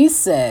then she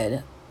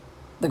said,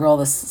 the girl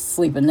that's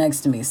sleeping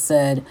next to me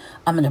said,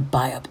 I'm gonna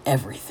buy up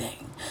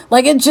everything.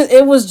 Like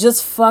it was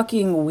just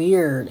fucking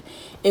weird.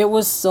 It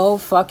was so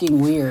fucking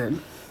weird.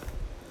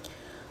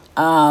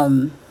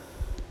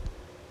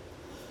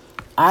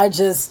 I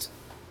just,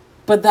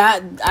 but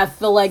that, I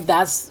feel like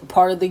that's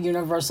part of the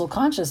universal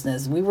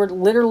consciousness. We were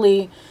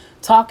literally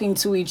talking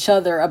to each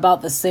other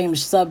about the same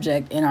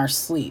subject in our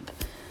sleep.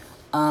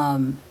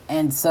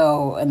 And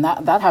so, and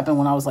that happened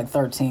when I was like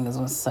 13, because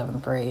I was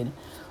 7th grade.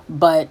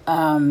 But,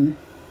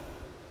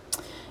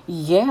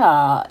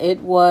 yeah, it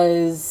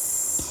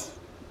was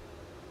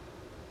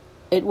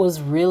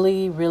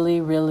really, really,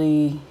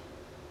 really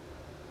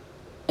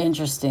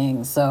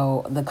interesting.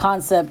 So the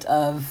concept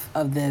of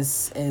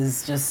this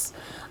is just,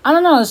 I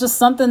don't know, it's just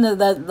something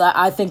that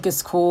I think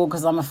is cool,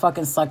 because I'm a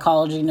fucking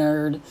psychology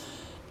nerd.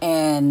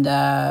 And,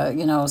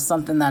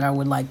 something that I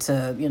would like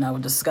to,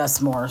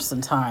 discuss more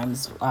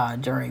sometimes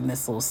during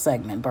this little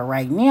segment. But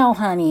right now,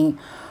 honey,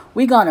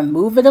 we're going to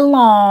move it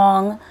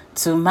along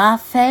to my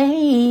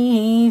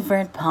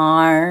favorite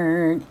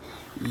part.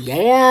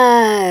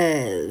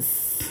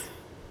 Yes.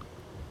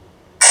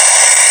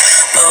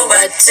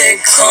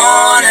 Poetic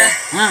Corner.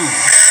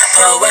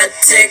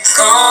 Poetic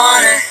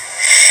Corner.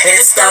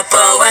 It's the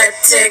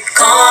Poetic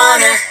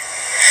Corner.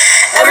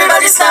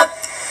 Everybody stop.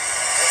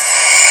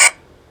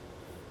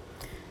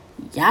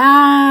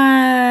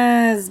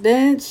 Yes,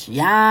 bitch.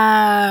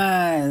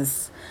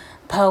 Yes.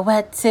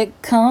 Poetic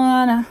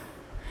Corner.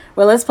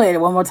 Well, let's play it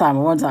one more time.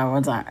 Poetic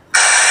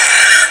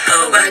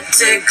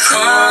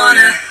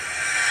Corner.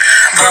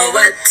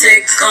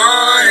 Poetic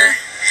Corner.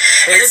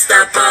 It's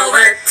the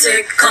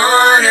Poetic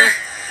Corner.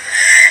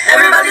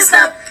 Everybody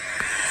stop.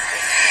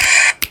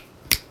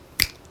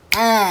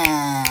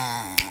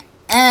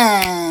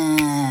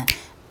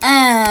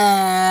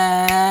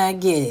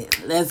 Get it.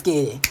 Let's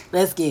get it.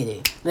 Let's get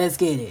it. Let's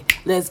get it.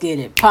 Let's get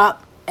it.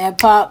 Pop and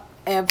pop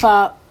and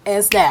pop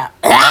and snap.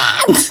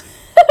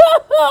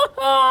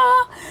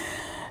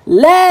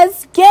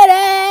 Let's get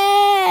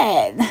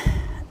it.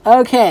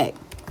 Okay.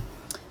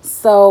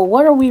 So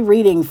what are we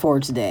reading for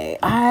today?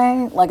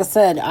 Like I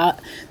said,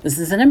 this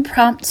is an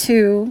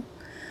impromptu.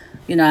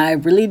 I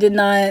really did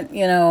not,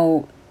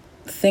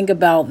 think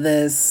about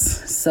this.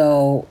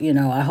 So,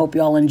 I hope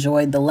y'all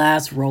enjoyed the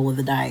last roll of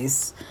the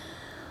dice.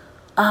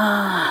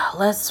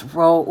 Let's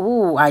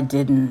roll. I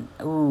didn't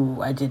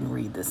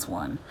read this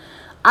one.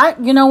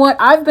 You know what?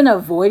 I've been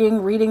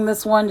avoiding reading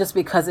this one just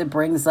because it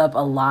brings up a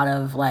lot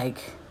of like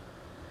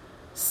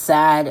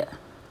sad,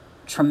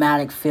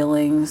 traumatic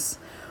feelings.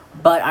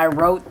 But I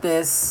wrote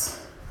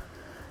this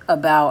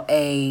about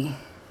a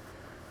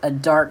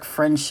dark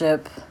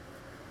friendship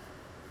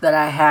that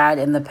I had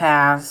in the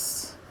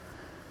past.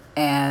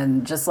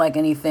 And just like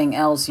anything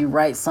else, you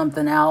write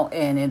something out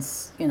and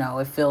it's,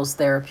 it feels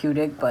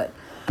therapeutic, but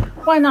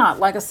why not?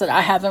 Like I said,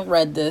 I haven't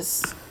read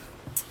this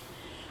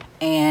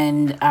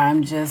and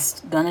I'm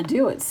just gonna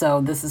do it. So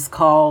this is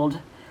called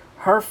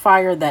Her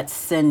Fire That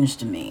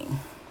Singed Me.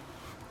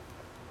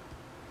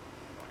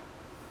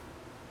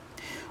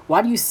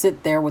 Why do you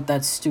sit there with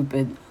that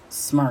stupid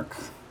smirk?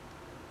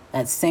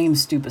 That same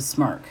stupid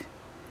smirk.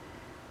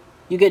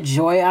 You get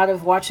joy out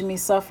of watching me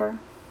suffer?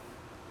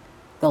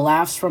 The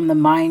laughs from the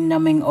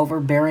mind-numbing,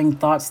 overbearing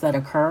thoughts that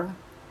occur?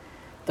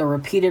 The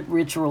repeated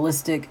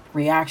ritualistic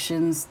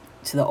reactions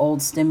to the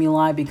old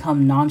stimuli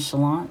become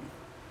nonchalant?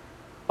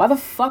 Why the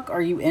fuck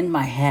are you in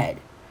my head?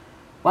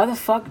 Why the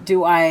fuck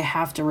do I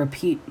have to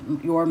repeat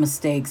your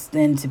mistakes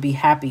then to be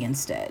happy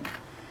instead?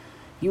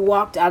 You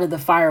walked out of the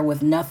fire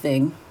with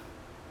nothing,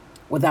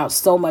 without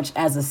so much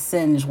as a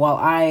singe, while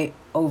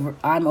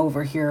I'm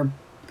over here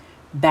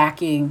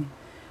baking,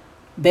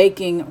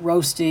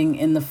 roasting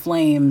in the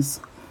flames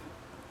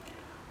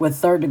with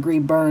 3rd-degree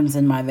burns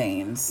in my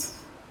veins.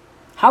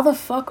 How the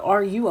fuck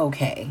are you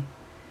okay?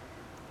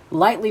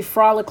 Lightly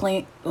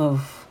frolicking,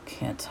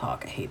 can't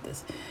talk, I hate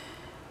this.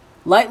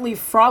 Lightly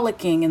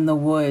frolicking in the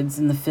woods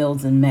and the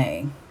fields in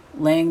May,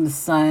 laying in the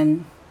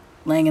sun,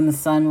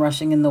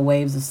 rushing in the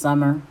waves of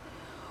summer,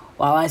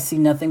 while I see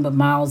nothing but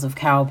miles of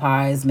cow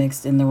pies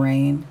mixed in the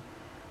rain.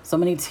 So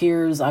many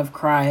tears I've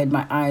cried,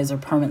 my eyes are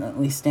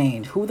permanently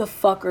stained. Who the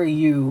fuck are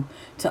you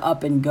to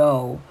up and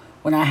go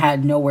when I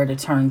had nowhere to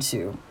turn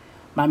to?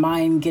 My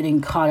mind getting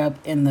caught up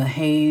in the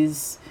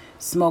haze,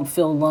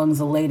 smoke-filled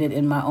lungs elated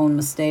in my own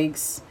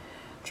mistakes,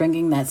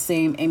 drinking that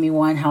same Amy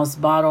Winehouse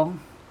bottle,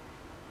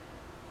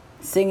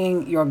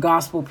 singing your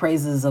gospel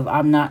praises of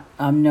I'm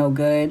no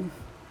good,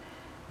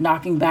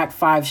 knocking back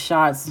 5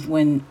 shots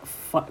when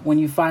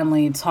you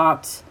finally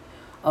talked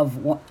of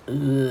one.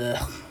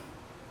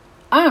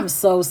 I'm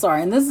so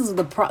sorry, and this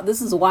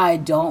is why I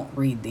don't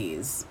read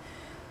these.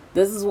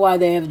 This is why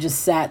they have just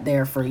sat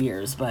there for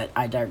years, but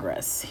I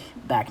digress.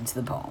 Back into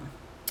the poem.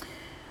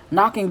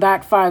 Knocking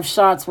back 5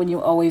 shots when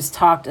you always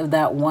talked of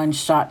that one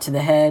shot to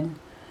the head.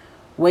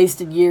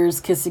 Wasted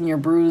years kissing your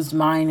bruised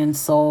mind and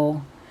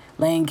soul.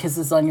 Laying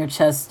kisses on your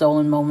chest,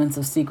 stolen moments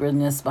of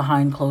secretness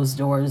behind closed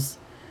doors.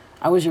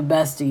 I was your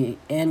bestie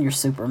and your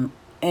Superman.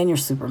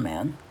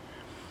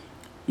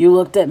 You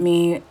looked at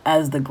me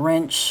as the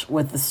Grinch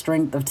with the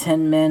strength of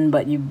 10 men,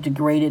 but you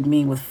degraded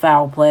me with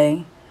foul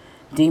play.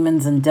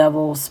 Demons and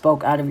devils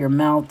spoke out of your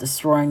mouth,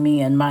 destroying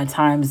me and my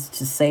times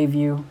to save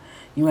you.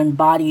 You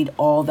embodied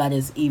all that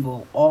is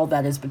evil, all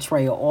that is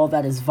betrayal, all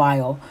that is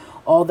vile,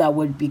 all that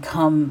would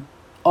become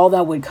all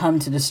that would come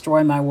to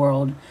destroy my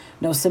world.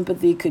 No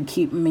sympathy could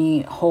keep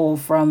me whole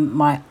from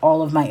my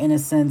all of my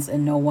innocence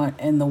and no one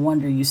and the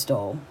wonder you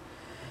stole.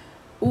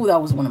 Ooh,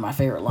 that was one of my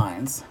favorite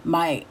lines.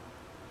 No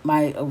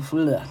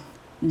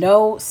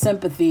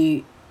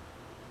sympathy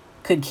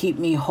could keep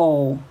me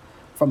whole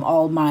from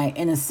all my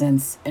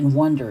innocence and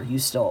wonder you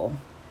stole.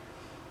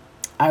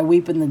 I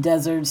weep in the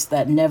deserts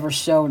that never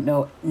show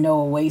no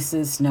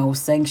oasis, no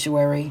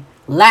sanctuary.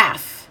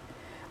 Laugh.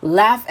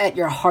 Laugh at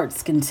your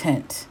heart's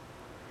content.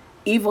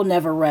 Evil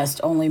never rests,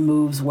 only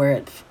moves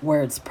where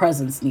its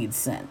presence needs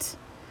sent.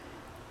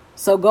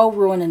 So go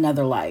ruin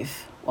another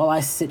life while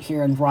I sit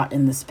here and rot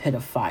in this pit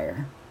of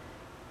fire.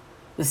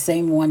 The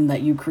same one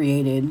that you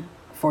created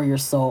for your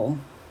soul.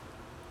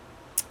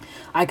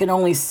 I can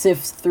only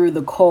sift through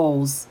the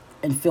coals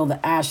and feel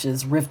the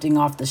ashes rifting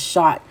off the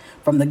shot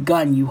from the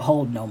gun you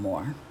hold no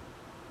more.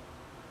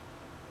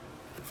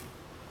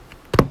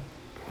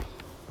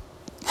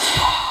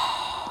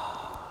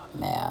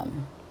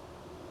 Man.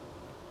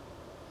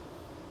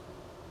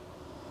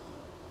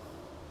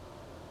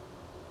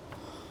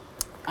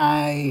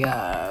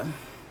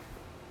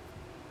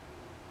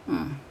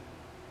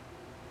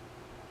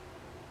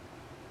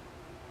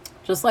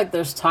 Just like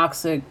there's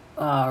toxic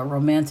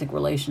romantic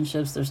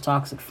relationships, there's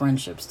toxic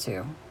friendships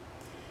too.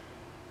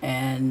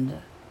 And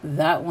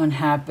that one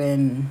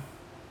happened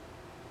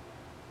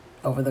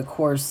over the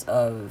course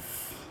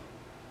of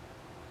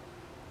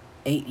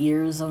 8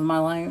 years of my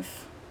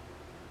life.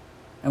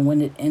 And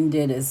when it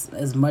ended,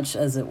 as much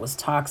as it was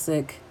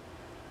toxic,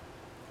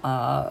 it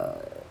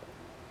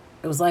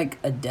was like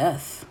a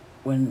death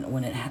when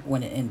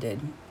it ended,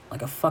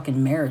 like a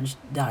fucking marriage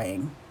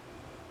dying.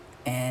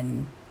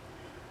 And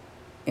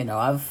you know,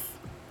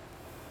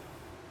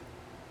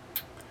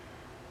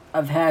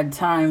 I've had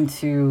time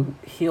to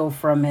heal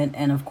from it,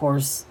 and of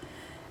course,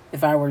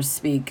 if I were to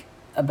speak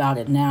about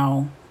it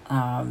now,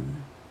 I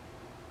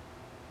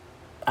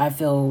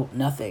feel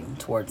nothing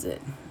towards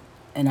it,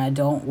 and I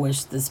don't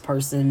wish this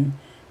person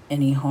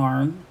any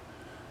harm.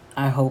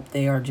 I hope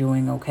they are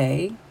doing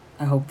okay.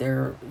 I hope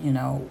they're,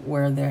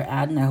 where they're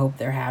at, and I hope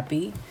they're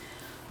happy.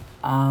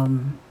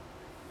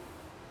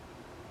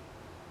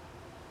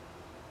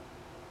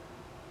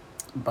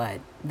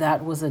 But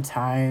that was a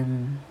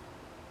time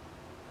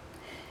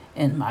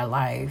in my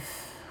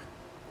life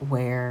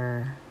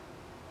where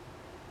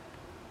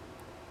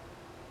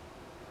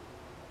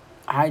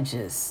I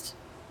just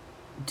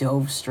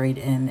dove straight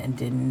in and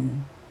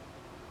didn't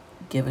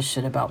give a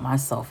shit about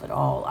myself at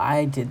all.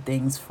 I did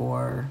things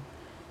for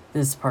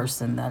this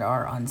person that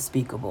are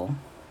unspeakable.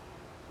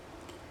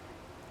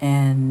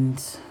 And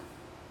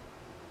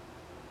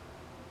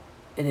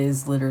it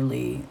is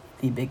literally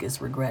the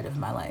biggest regret of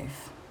my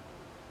life.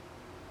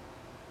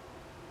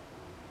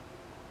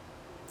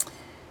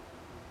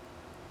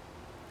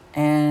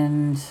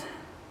 And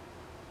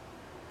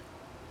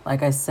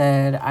like I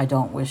said, I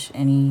don't wish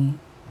any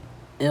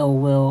ill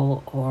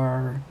will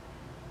or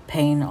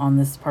pain on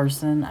this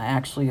person. I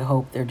actually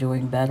hope they're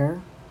doing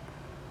better.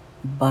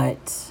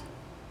 But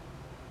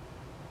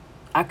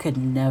I could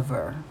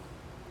never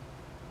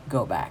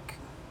go back.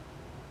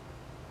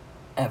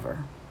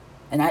 Ever.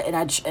 And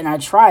I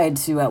tried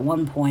to at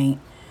one point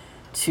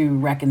to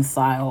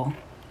reconcile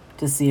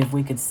to see if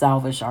we could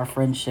salvage our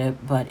friendship,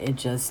 but it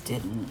just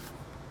didn't.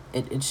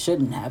 It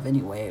shouldn't have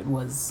anyway. It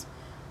was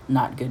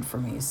not good for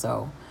me.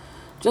 So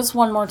just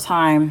one more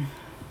time.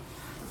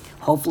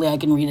 Hopefully I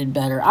can read it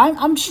better.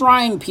 I'm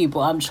trying,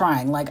 people. I'm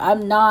trying. Like,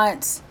 I'm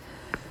not...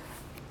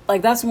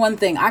 Like, that's one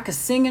thing. I could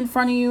sing in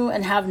front of you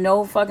and have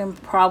no fucking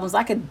problems.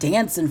 I could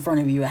dance in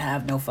front of you and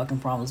have no fucking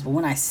problems. But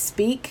when I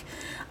speak,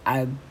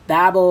 I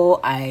babble,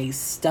 I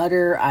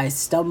stutter, I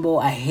stumble.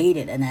 I hate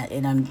it.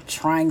 And I'm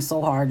trying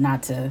so hard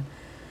not to...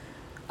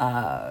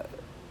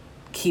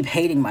 keep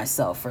hating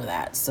myself for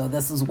that. So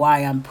this is why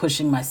I'm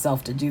pushing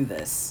myself to do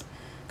this.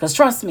 Because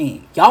trust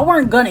me, y'all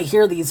weren't gonna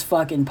hear these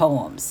fucking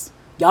poems.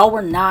 Y'all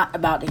were not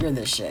about to hear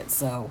this shit.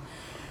 So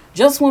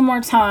just one more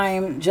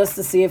time, just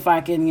to see if I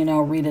can,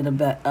 read it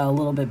a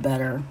little bit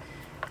better.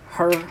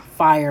 Her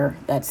fire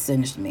that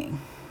singed me.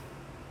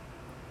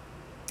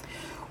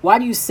 Why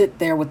do you sit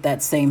there with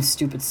that same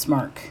stupid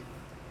smirk?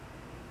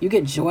 You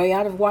get joy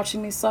out of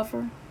watching me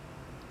suffer?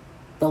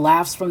 The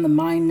laughs from the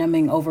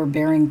mind-numbing,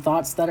 overbearing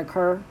thoughts that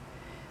occur?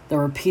 The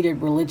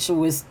repeated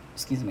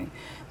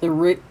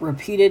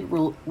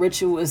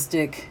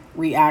ritualistic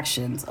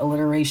reactions,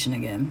 alliteration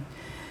again.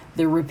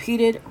 The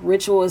repeated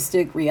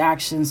ritualistic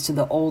reactions to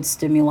the old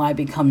stimuli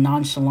become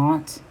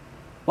nonchalant.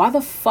 Why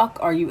the fuck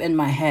are you in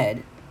my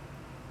head?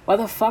 Why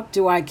the fuck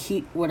do I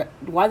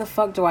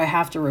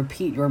have to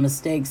repeat your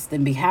mistakes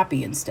then be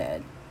happy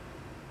instead?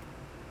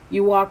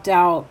 You walked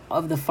out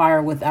of the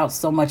fire without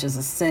so much as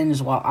a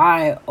singe, while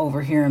I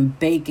over here am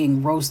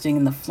baking, roasting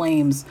in the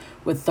flames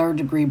with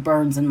third-degree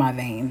burns in my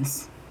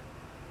veins.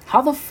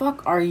 How the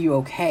fuck are you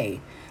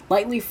okay?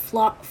 Lightly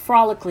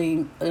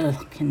frolicking,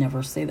 can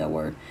never say that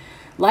word.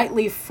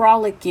 Lightly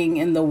frolicking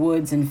in the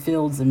woods and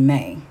fields in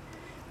May.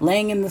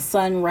 Laying in the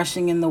sun,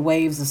 rushing in the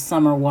waves of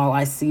summer while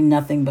I see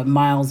nothing but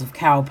miles of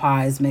cow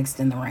pies mixed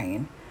in the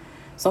rain.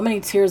 So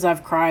many tears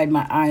I've cried,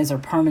 my eyes are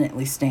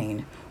permanently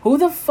stained. Who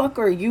the fuck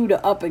are you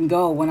to up and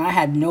go when I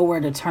had nowhere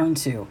to turn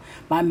to?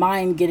 My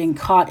mind getting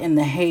caught in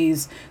the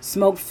haze,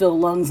 smoke-filled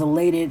lungs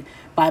elated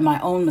by my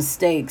own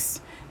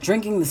mistakes.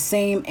 Drinking the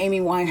same Amy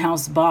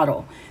Winehouse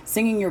bottle,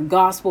 singing your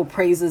gospel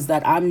praises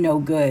that I'm no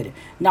good,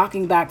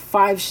 knocking back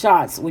 5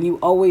 shots when you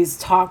always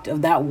talked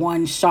of that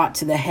one shot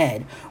to the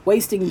head,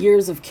 wasting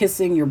years of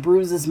kissing your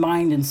bruises,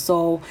 mind and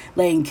soul,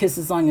 laying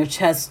kisses on your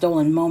chest,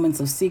 stolen moments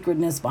of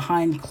secretness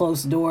behind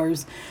closed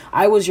doors.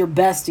 I was your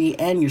bestie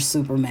and your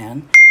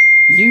Superman.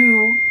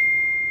 You...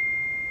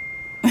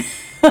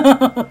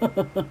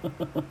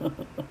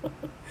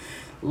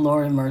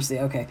 Lord have mercy.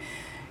 Okay.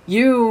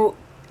 You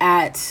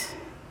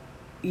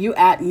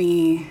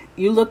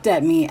looked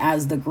at me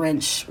as the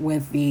Grinch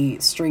with the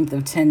strength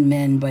of 10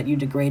 men, but you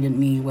degraded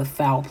me with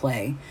foul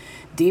play.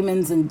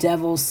 Demons and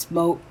devils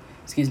smoke,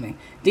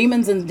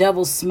 Demons and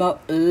devils smoke,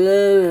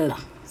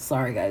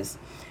 sorry guys.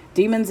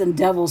 Demons and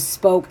devils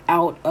spoke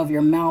out of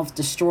your mouth,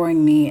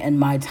 destroying me and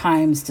my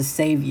times to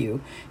save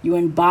you. You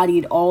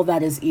embodied all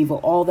that is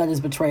evil, all that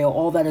is betrayal,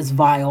 all that is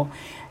vile,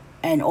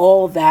 and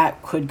all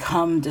that could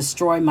come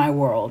destroy my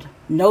world.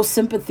 No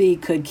sympathy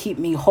could keep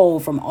me whole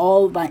from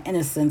all my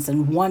innocence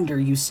and wonder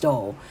you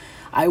stole.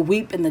 I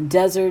weep in the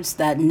deserts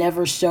that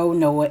never show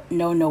no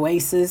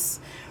oasis,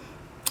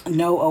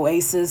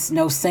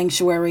 no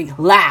sanctuary.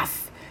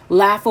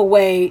 Laugh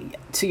away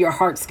to your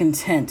heart's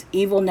content.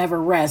 Evil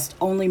never rests,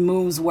 only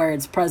moves where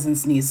its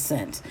presence needs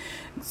sent.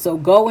 So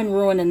go and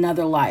ruin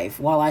another life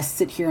while I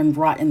sit here and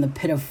rot in the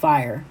pit of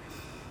fire,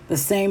 the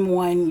same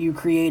one you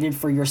created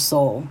for your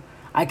soul.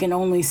 I can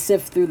only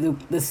sift through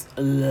this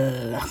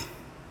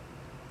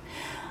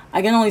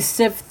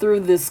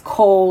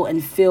coal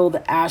and feel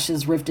the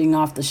ashes rifting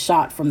off the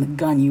shot from the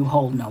gun you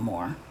hold no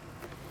more.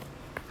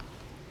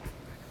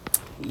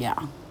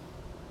 Yeah.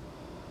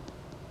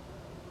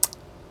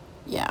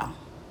 Yeah.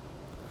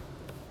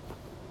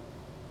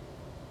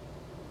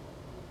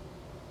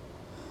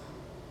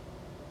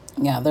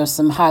 Yeah, there's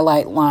some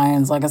highlight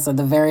lines. Like I said,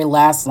 the very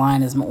last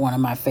line is one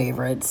of my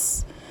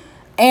favorites.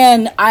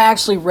 And I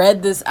actually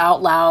read this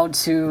out loud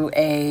to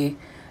an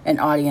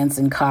audience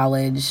in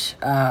college.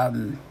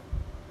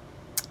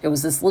 It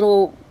was this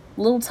little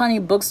tiny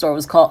bookstore. It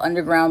was called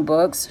Underground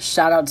Books.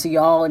 Shout out to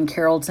y'all in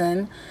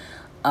Carrollton.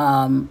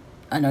 I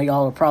know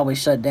y'all are probably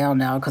shut down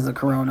now because of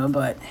Corona,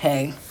 but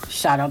hey,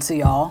 shout out to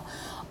y'all.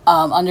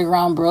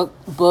 Underground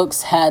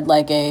Books had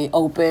like a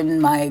open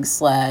mic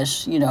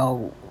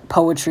 /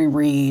 poetry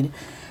read,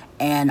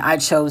 and I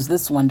chose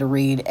this one to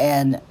read.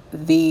 And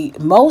the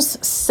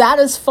most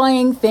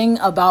satisfying thing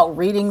about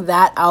reading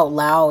that out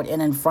loud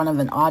and in front of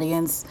an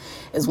audience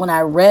is when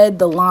I read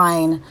the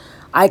line,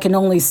 I can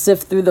only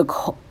sift through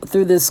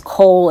this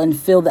coal and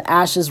feel the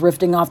ashes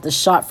rifting off the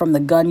shot from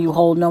the gun you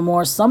hold no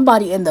more.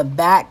 Somebody in the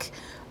back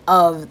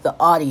of the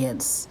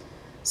audience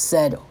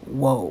said,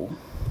 "Whoa."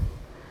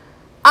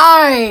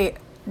 I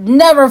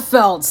never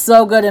felt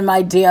so good in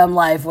my damn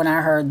life when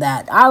I heard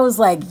that. I was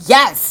like,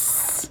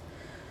 yes,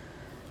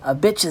 a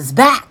bitch is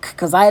back.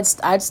 Because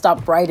I'd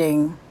stopped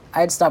writing.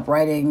 I'd stopped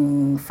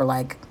writing for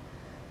like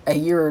a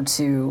year or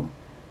two,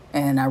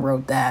 and I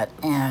wrote that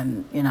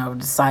and,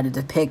 decided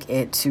to pick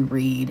it to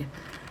read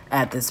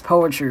at this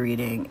poetry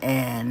reading.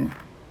 And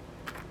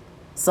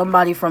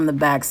somebody from the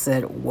back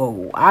said,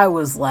 "Whoa." I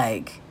was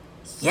like,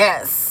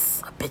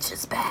 yes, a bitch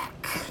is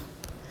back.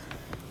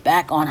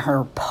 Back on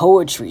her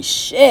poetry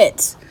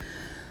shit.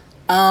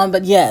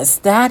 But yes,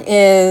 that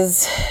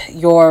is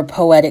your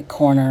poetic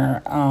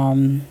corner.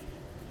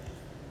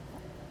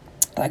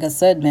 Like I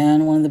said,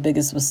 man, one of the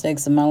biggest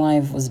mistakes of my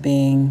life was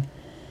being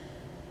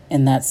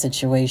in that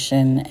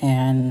situation.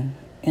 And,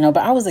 but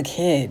I was a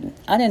kid.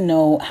 I didn't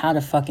know how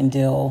to fucking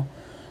deal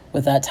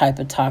with that type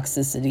of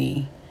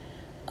toxicity.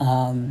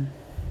 And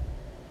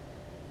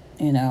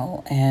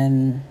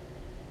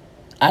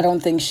I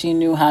don't think she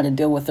knew how to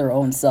deal with her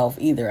own self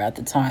either at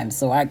the time.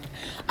 So I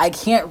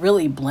can't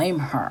really blame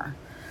her,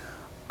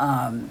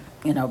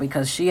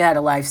 because she had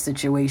a life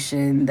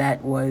situation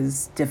that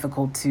was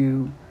difficult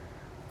to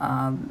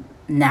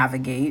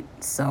navigate.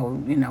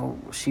 So,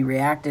 she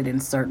reacted in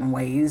certain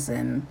ways.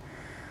 And,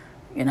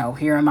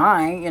 here am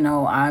I,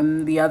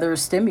 I'm the other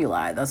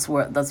stimuli. That's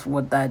what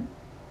that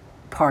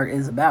part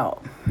is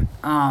about.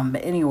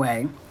 But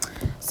anyway,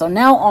 so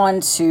now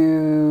on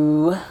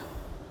to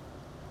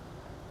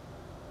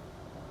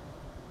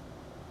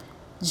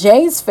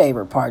Jay's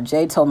favorite part.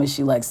 Jay told me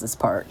she likes this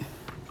part.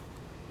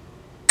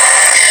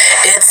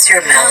 It's your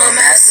mellow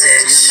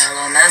message.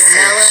 Mellow message.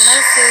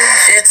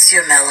 It's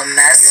your mellow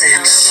message.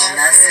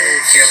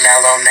 Your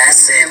mellow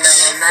message.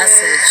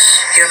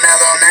 Your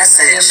mellow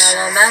message.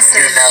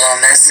 Your mellow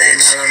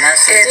message.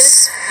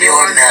 It's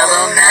your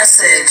mellow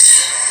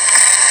message.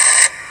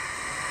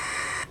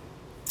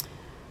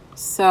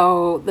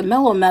 So the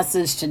mellow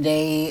message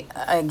today,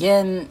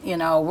 again,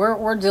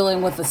 we're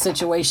dealing with a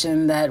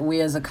situation that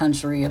we as a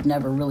country have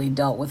never really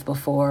dealt with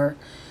before.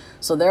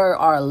 So there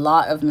are a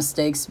lot of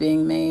mistakes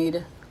being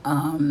made.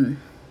 And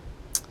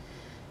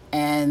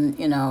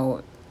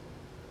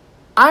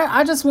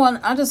I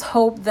just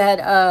hope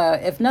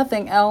that if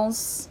nothing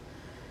else,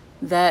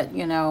 that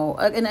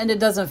and it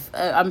doesn't,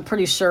 I'm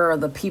pretty sure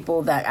the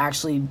people that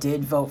actually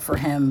did vote for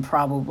him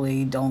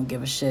probably don't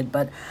give a shit,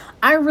 but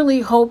I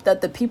really hope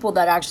that the people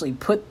that actually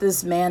put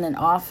this man in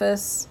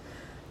office,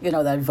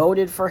 that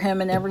voted for him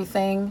and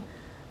everything,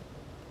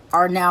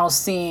 are now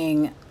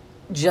seeing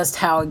just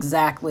how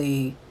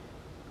exactly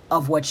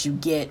of what you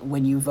get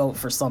when you vote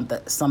for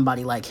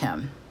somebody like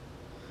him,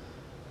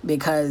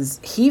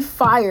 because he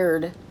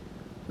fired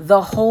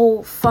the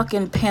whole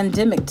fucking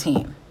pandemic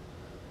team.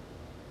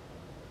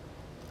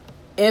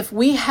 If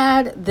we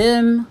had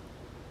them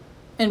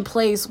in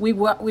place, we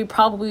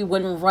probably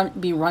wouldn't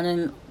be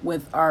running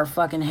with our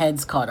fucking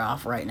heads cut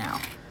off right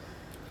now.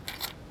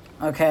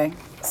 Okay,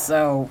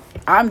 so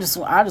I just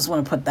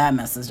want to put that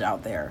message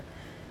out there.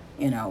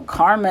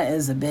 Karma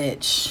is a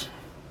bitch,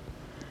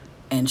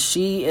 and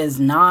she is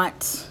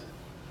not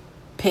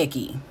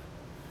picky,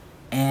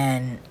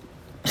 and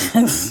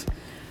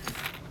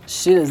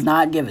she does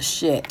not give a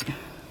shit.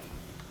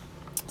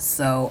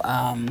 So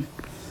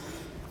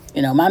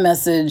my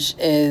message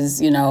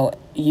is,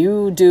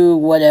 you do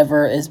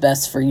whatever is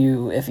best for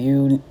you. If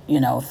you,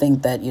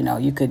 think that,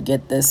 you could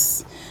get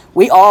this,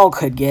 we all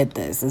could get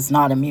this. It's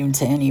not immune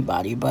to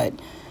anybody, but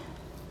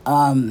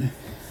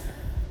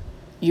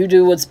you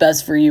do what's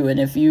best for you. And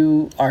if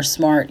you are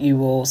smart, you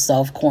will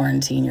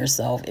self-quarantine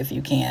yourself if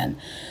you can.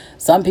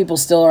 Some people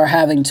still are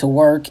having to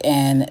work,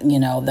 and,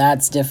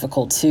 that's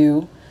difficult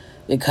too,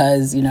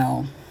 because,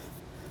 I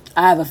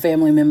have a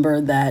family member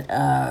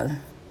that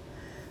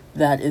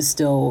is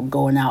still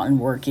going out and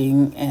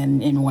working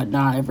and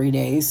whatnot every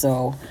day.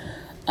 So,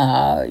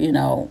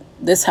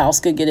 this house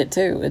could get it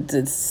too.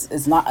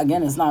 It's not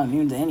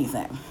immune to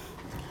anything.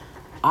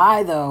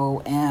 I,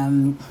 though,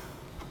 am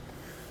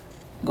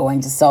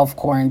going to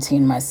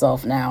self-quarantine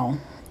myself now,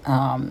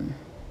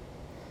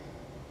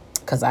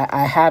 because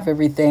I have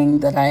everything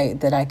that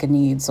I could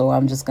need. So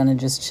I'm just going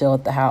to chill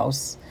at the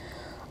house.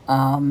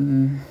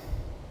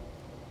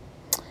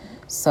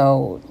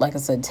 So, like I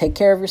said, take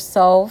care of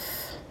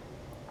yourself.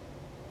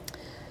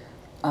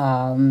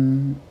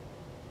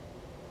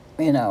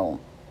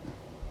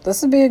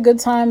 This would be a good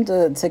time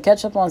to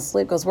catch up on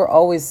sleep, because we're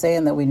always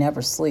saying that we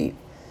never sleep.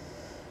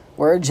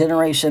 We're a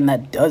generation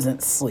that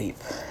doesn't sleep.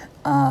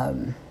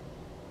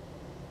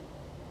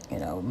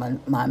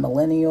 My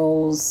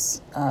millennials,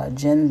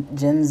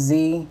 Gen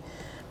Z,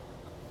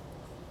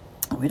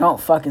 we don't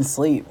fucking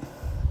sleep,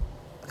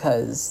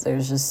 because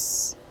there's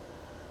just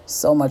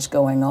so much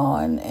going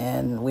on,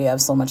 and we have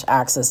so much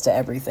access to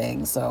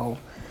everything. So,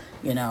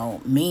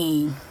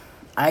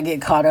 I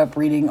get caught up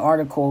reading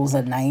articles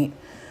at night,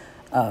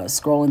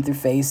 scrolling through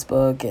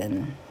Facebook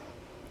and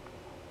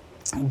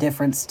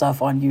different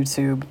stuff on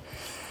YouTube,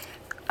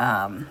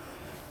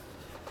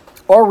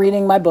 or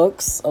reading my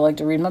books. I like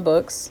to read my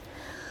books.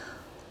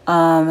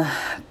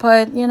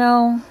 But,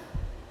 I'm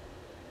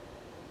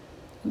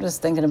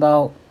just thinking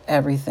about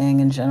everything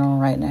in general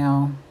right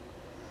now.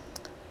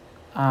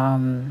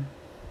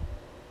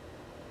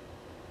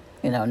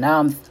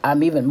 Now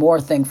I'm even more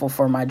thankful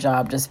for my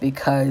job, just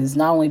because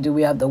not only do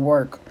we have the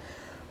work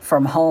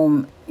from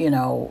home,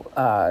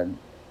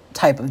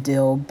 type of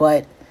deal,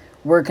 but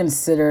we're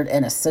considered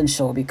an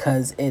essential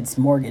because it's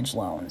mortgage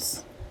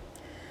loans.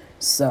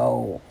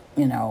 So,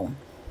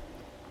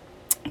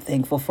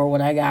 thankful for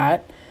what I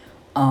got.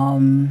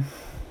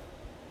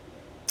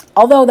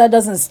 Although that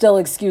doesn't still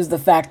excuse the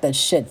fact that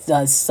shit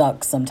does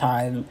suck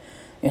sometimes,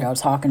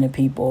 talking to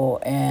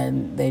people,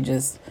 and they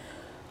just,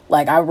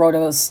 like, I wrote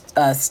a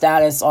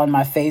status on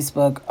my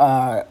Facebook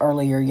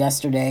earlier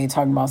yesterday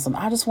talking about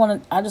I just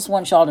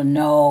want y'all to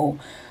know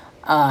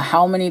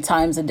how many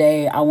times a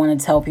day I want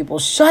to tell people,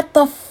 shut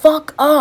the fuck up.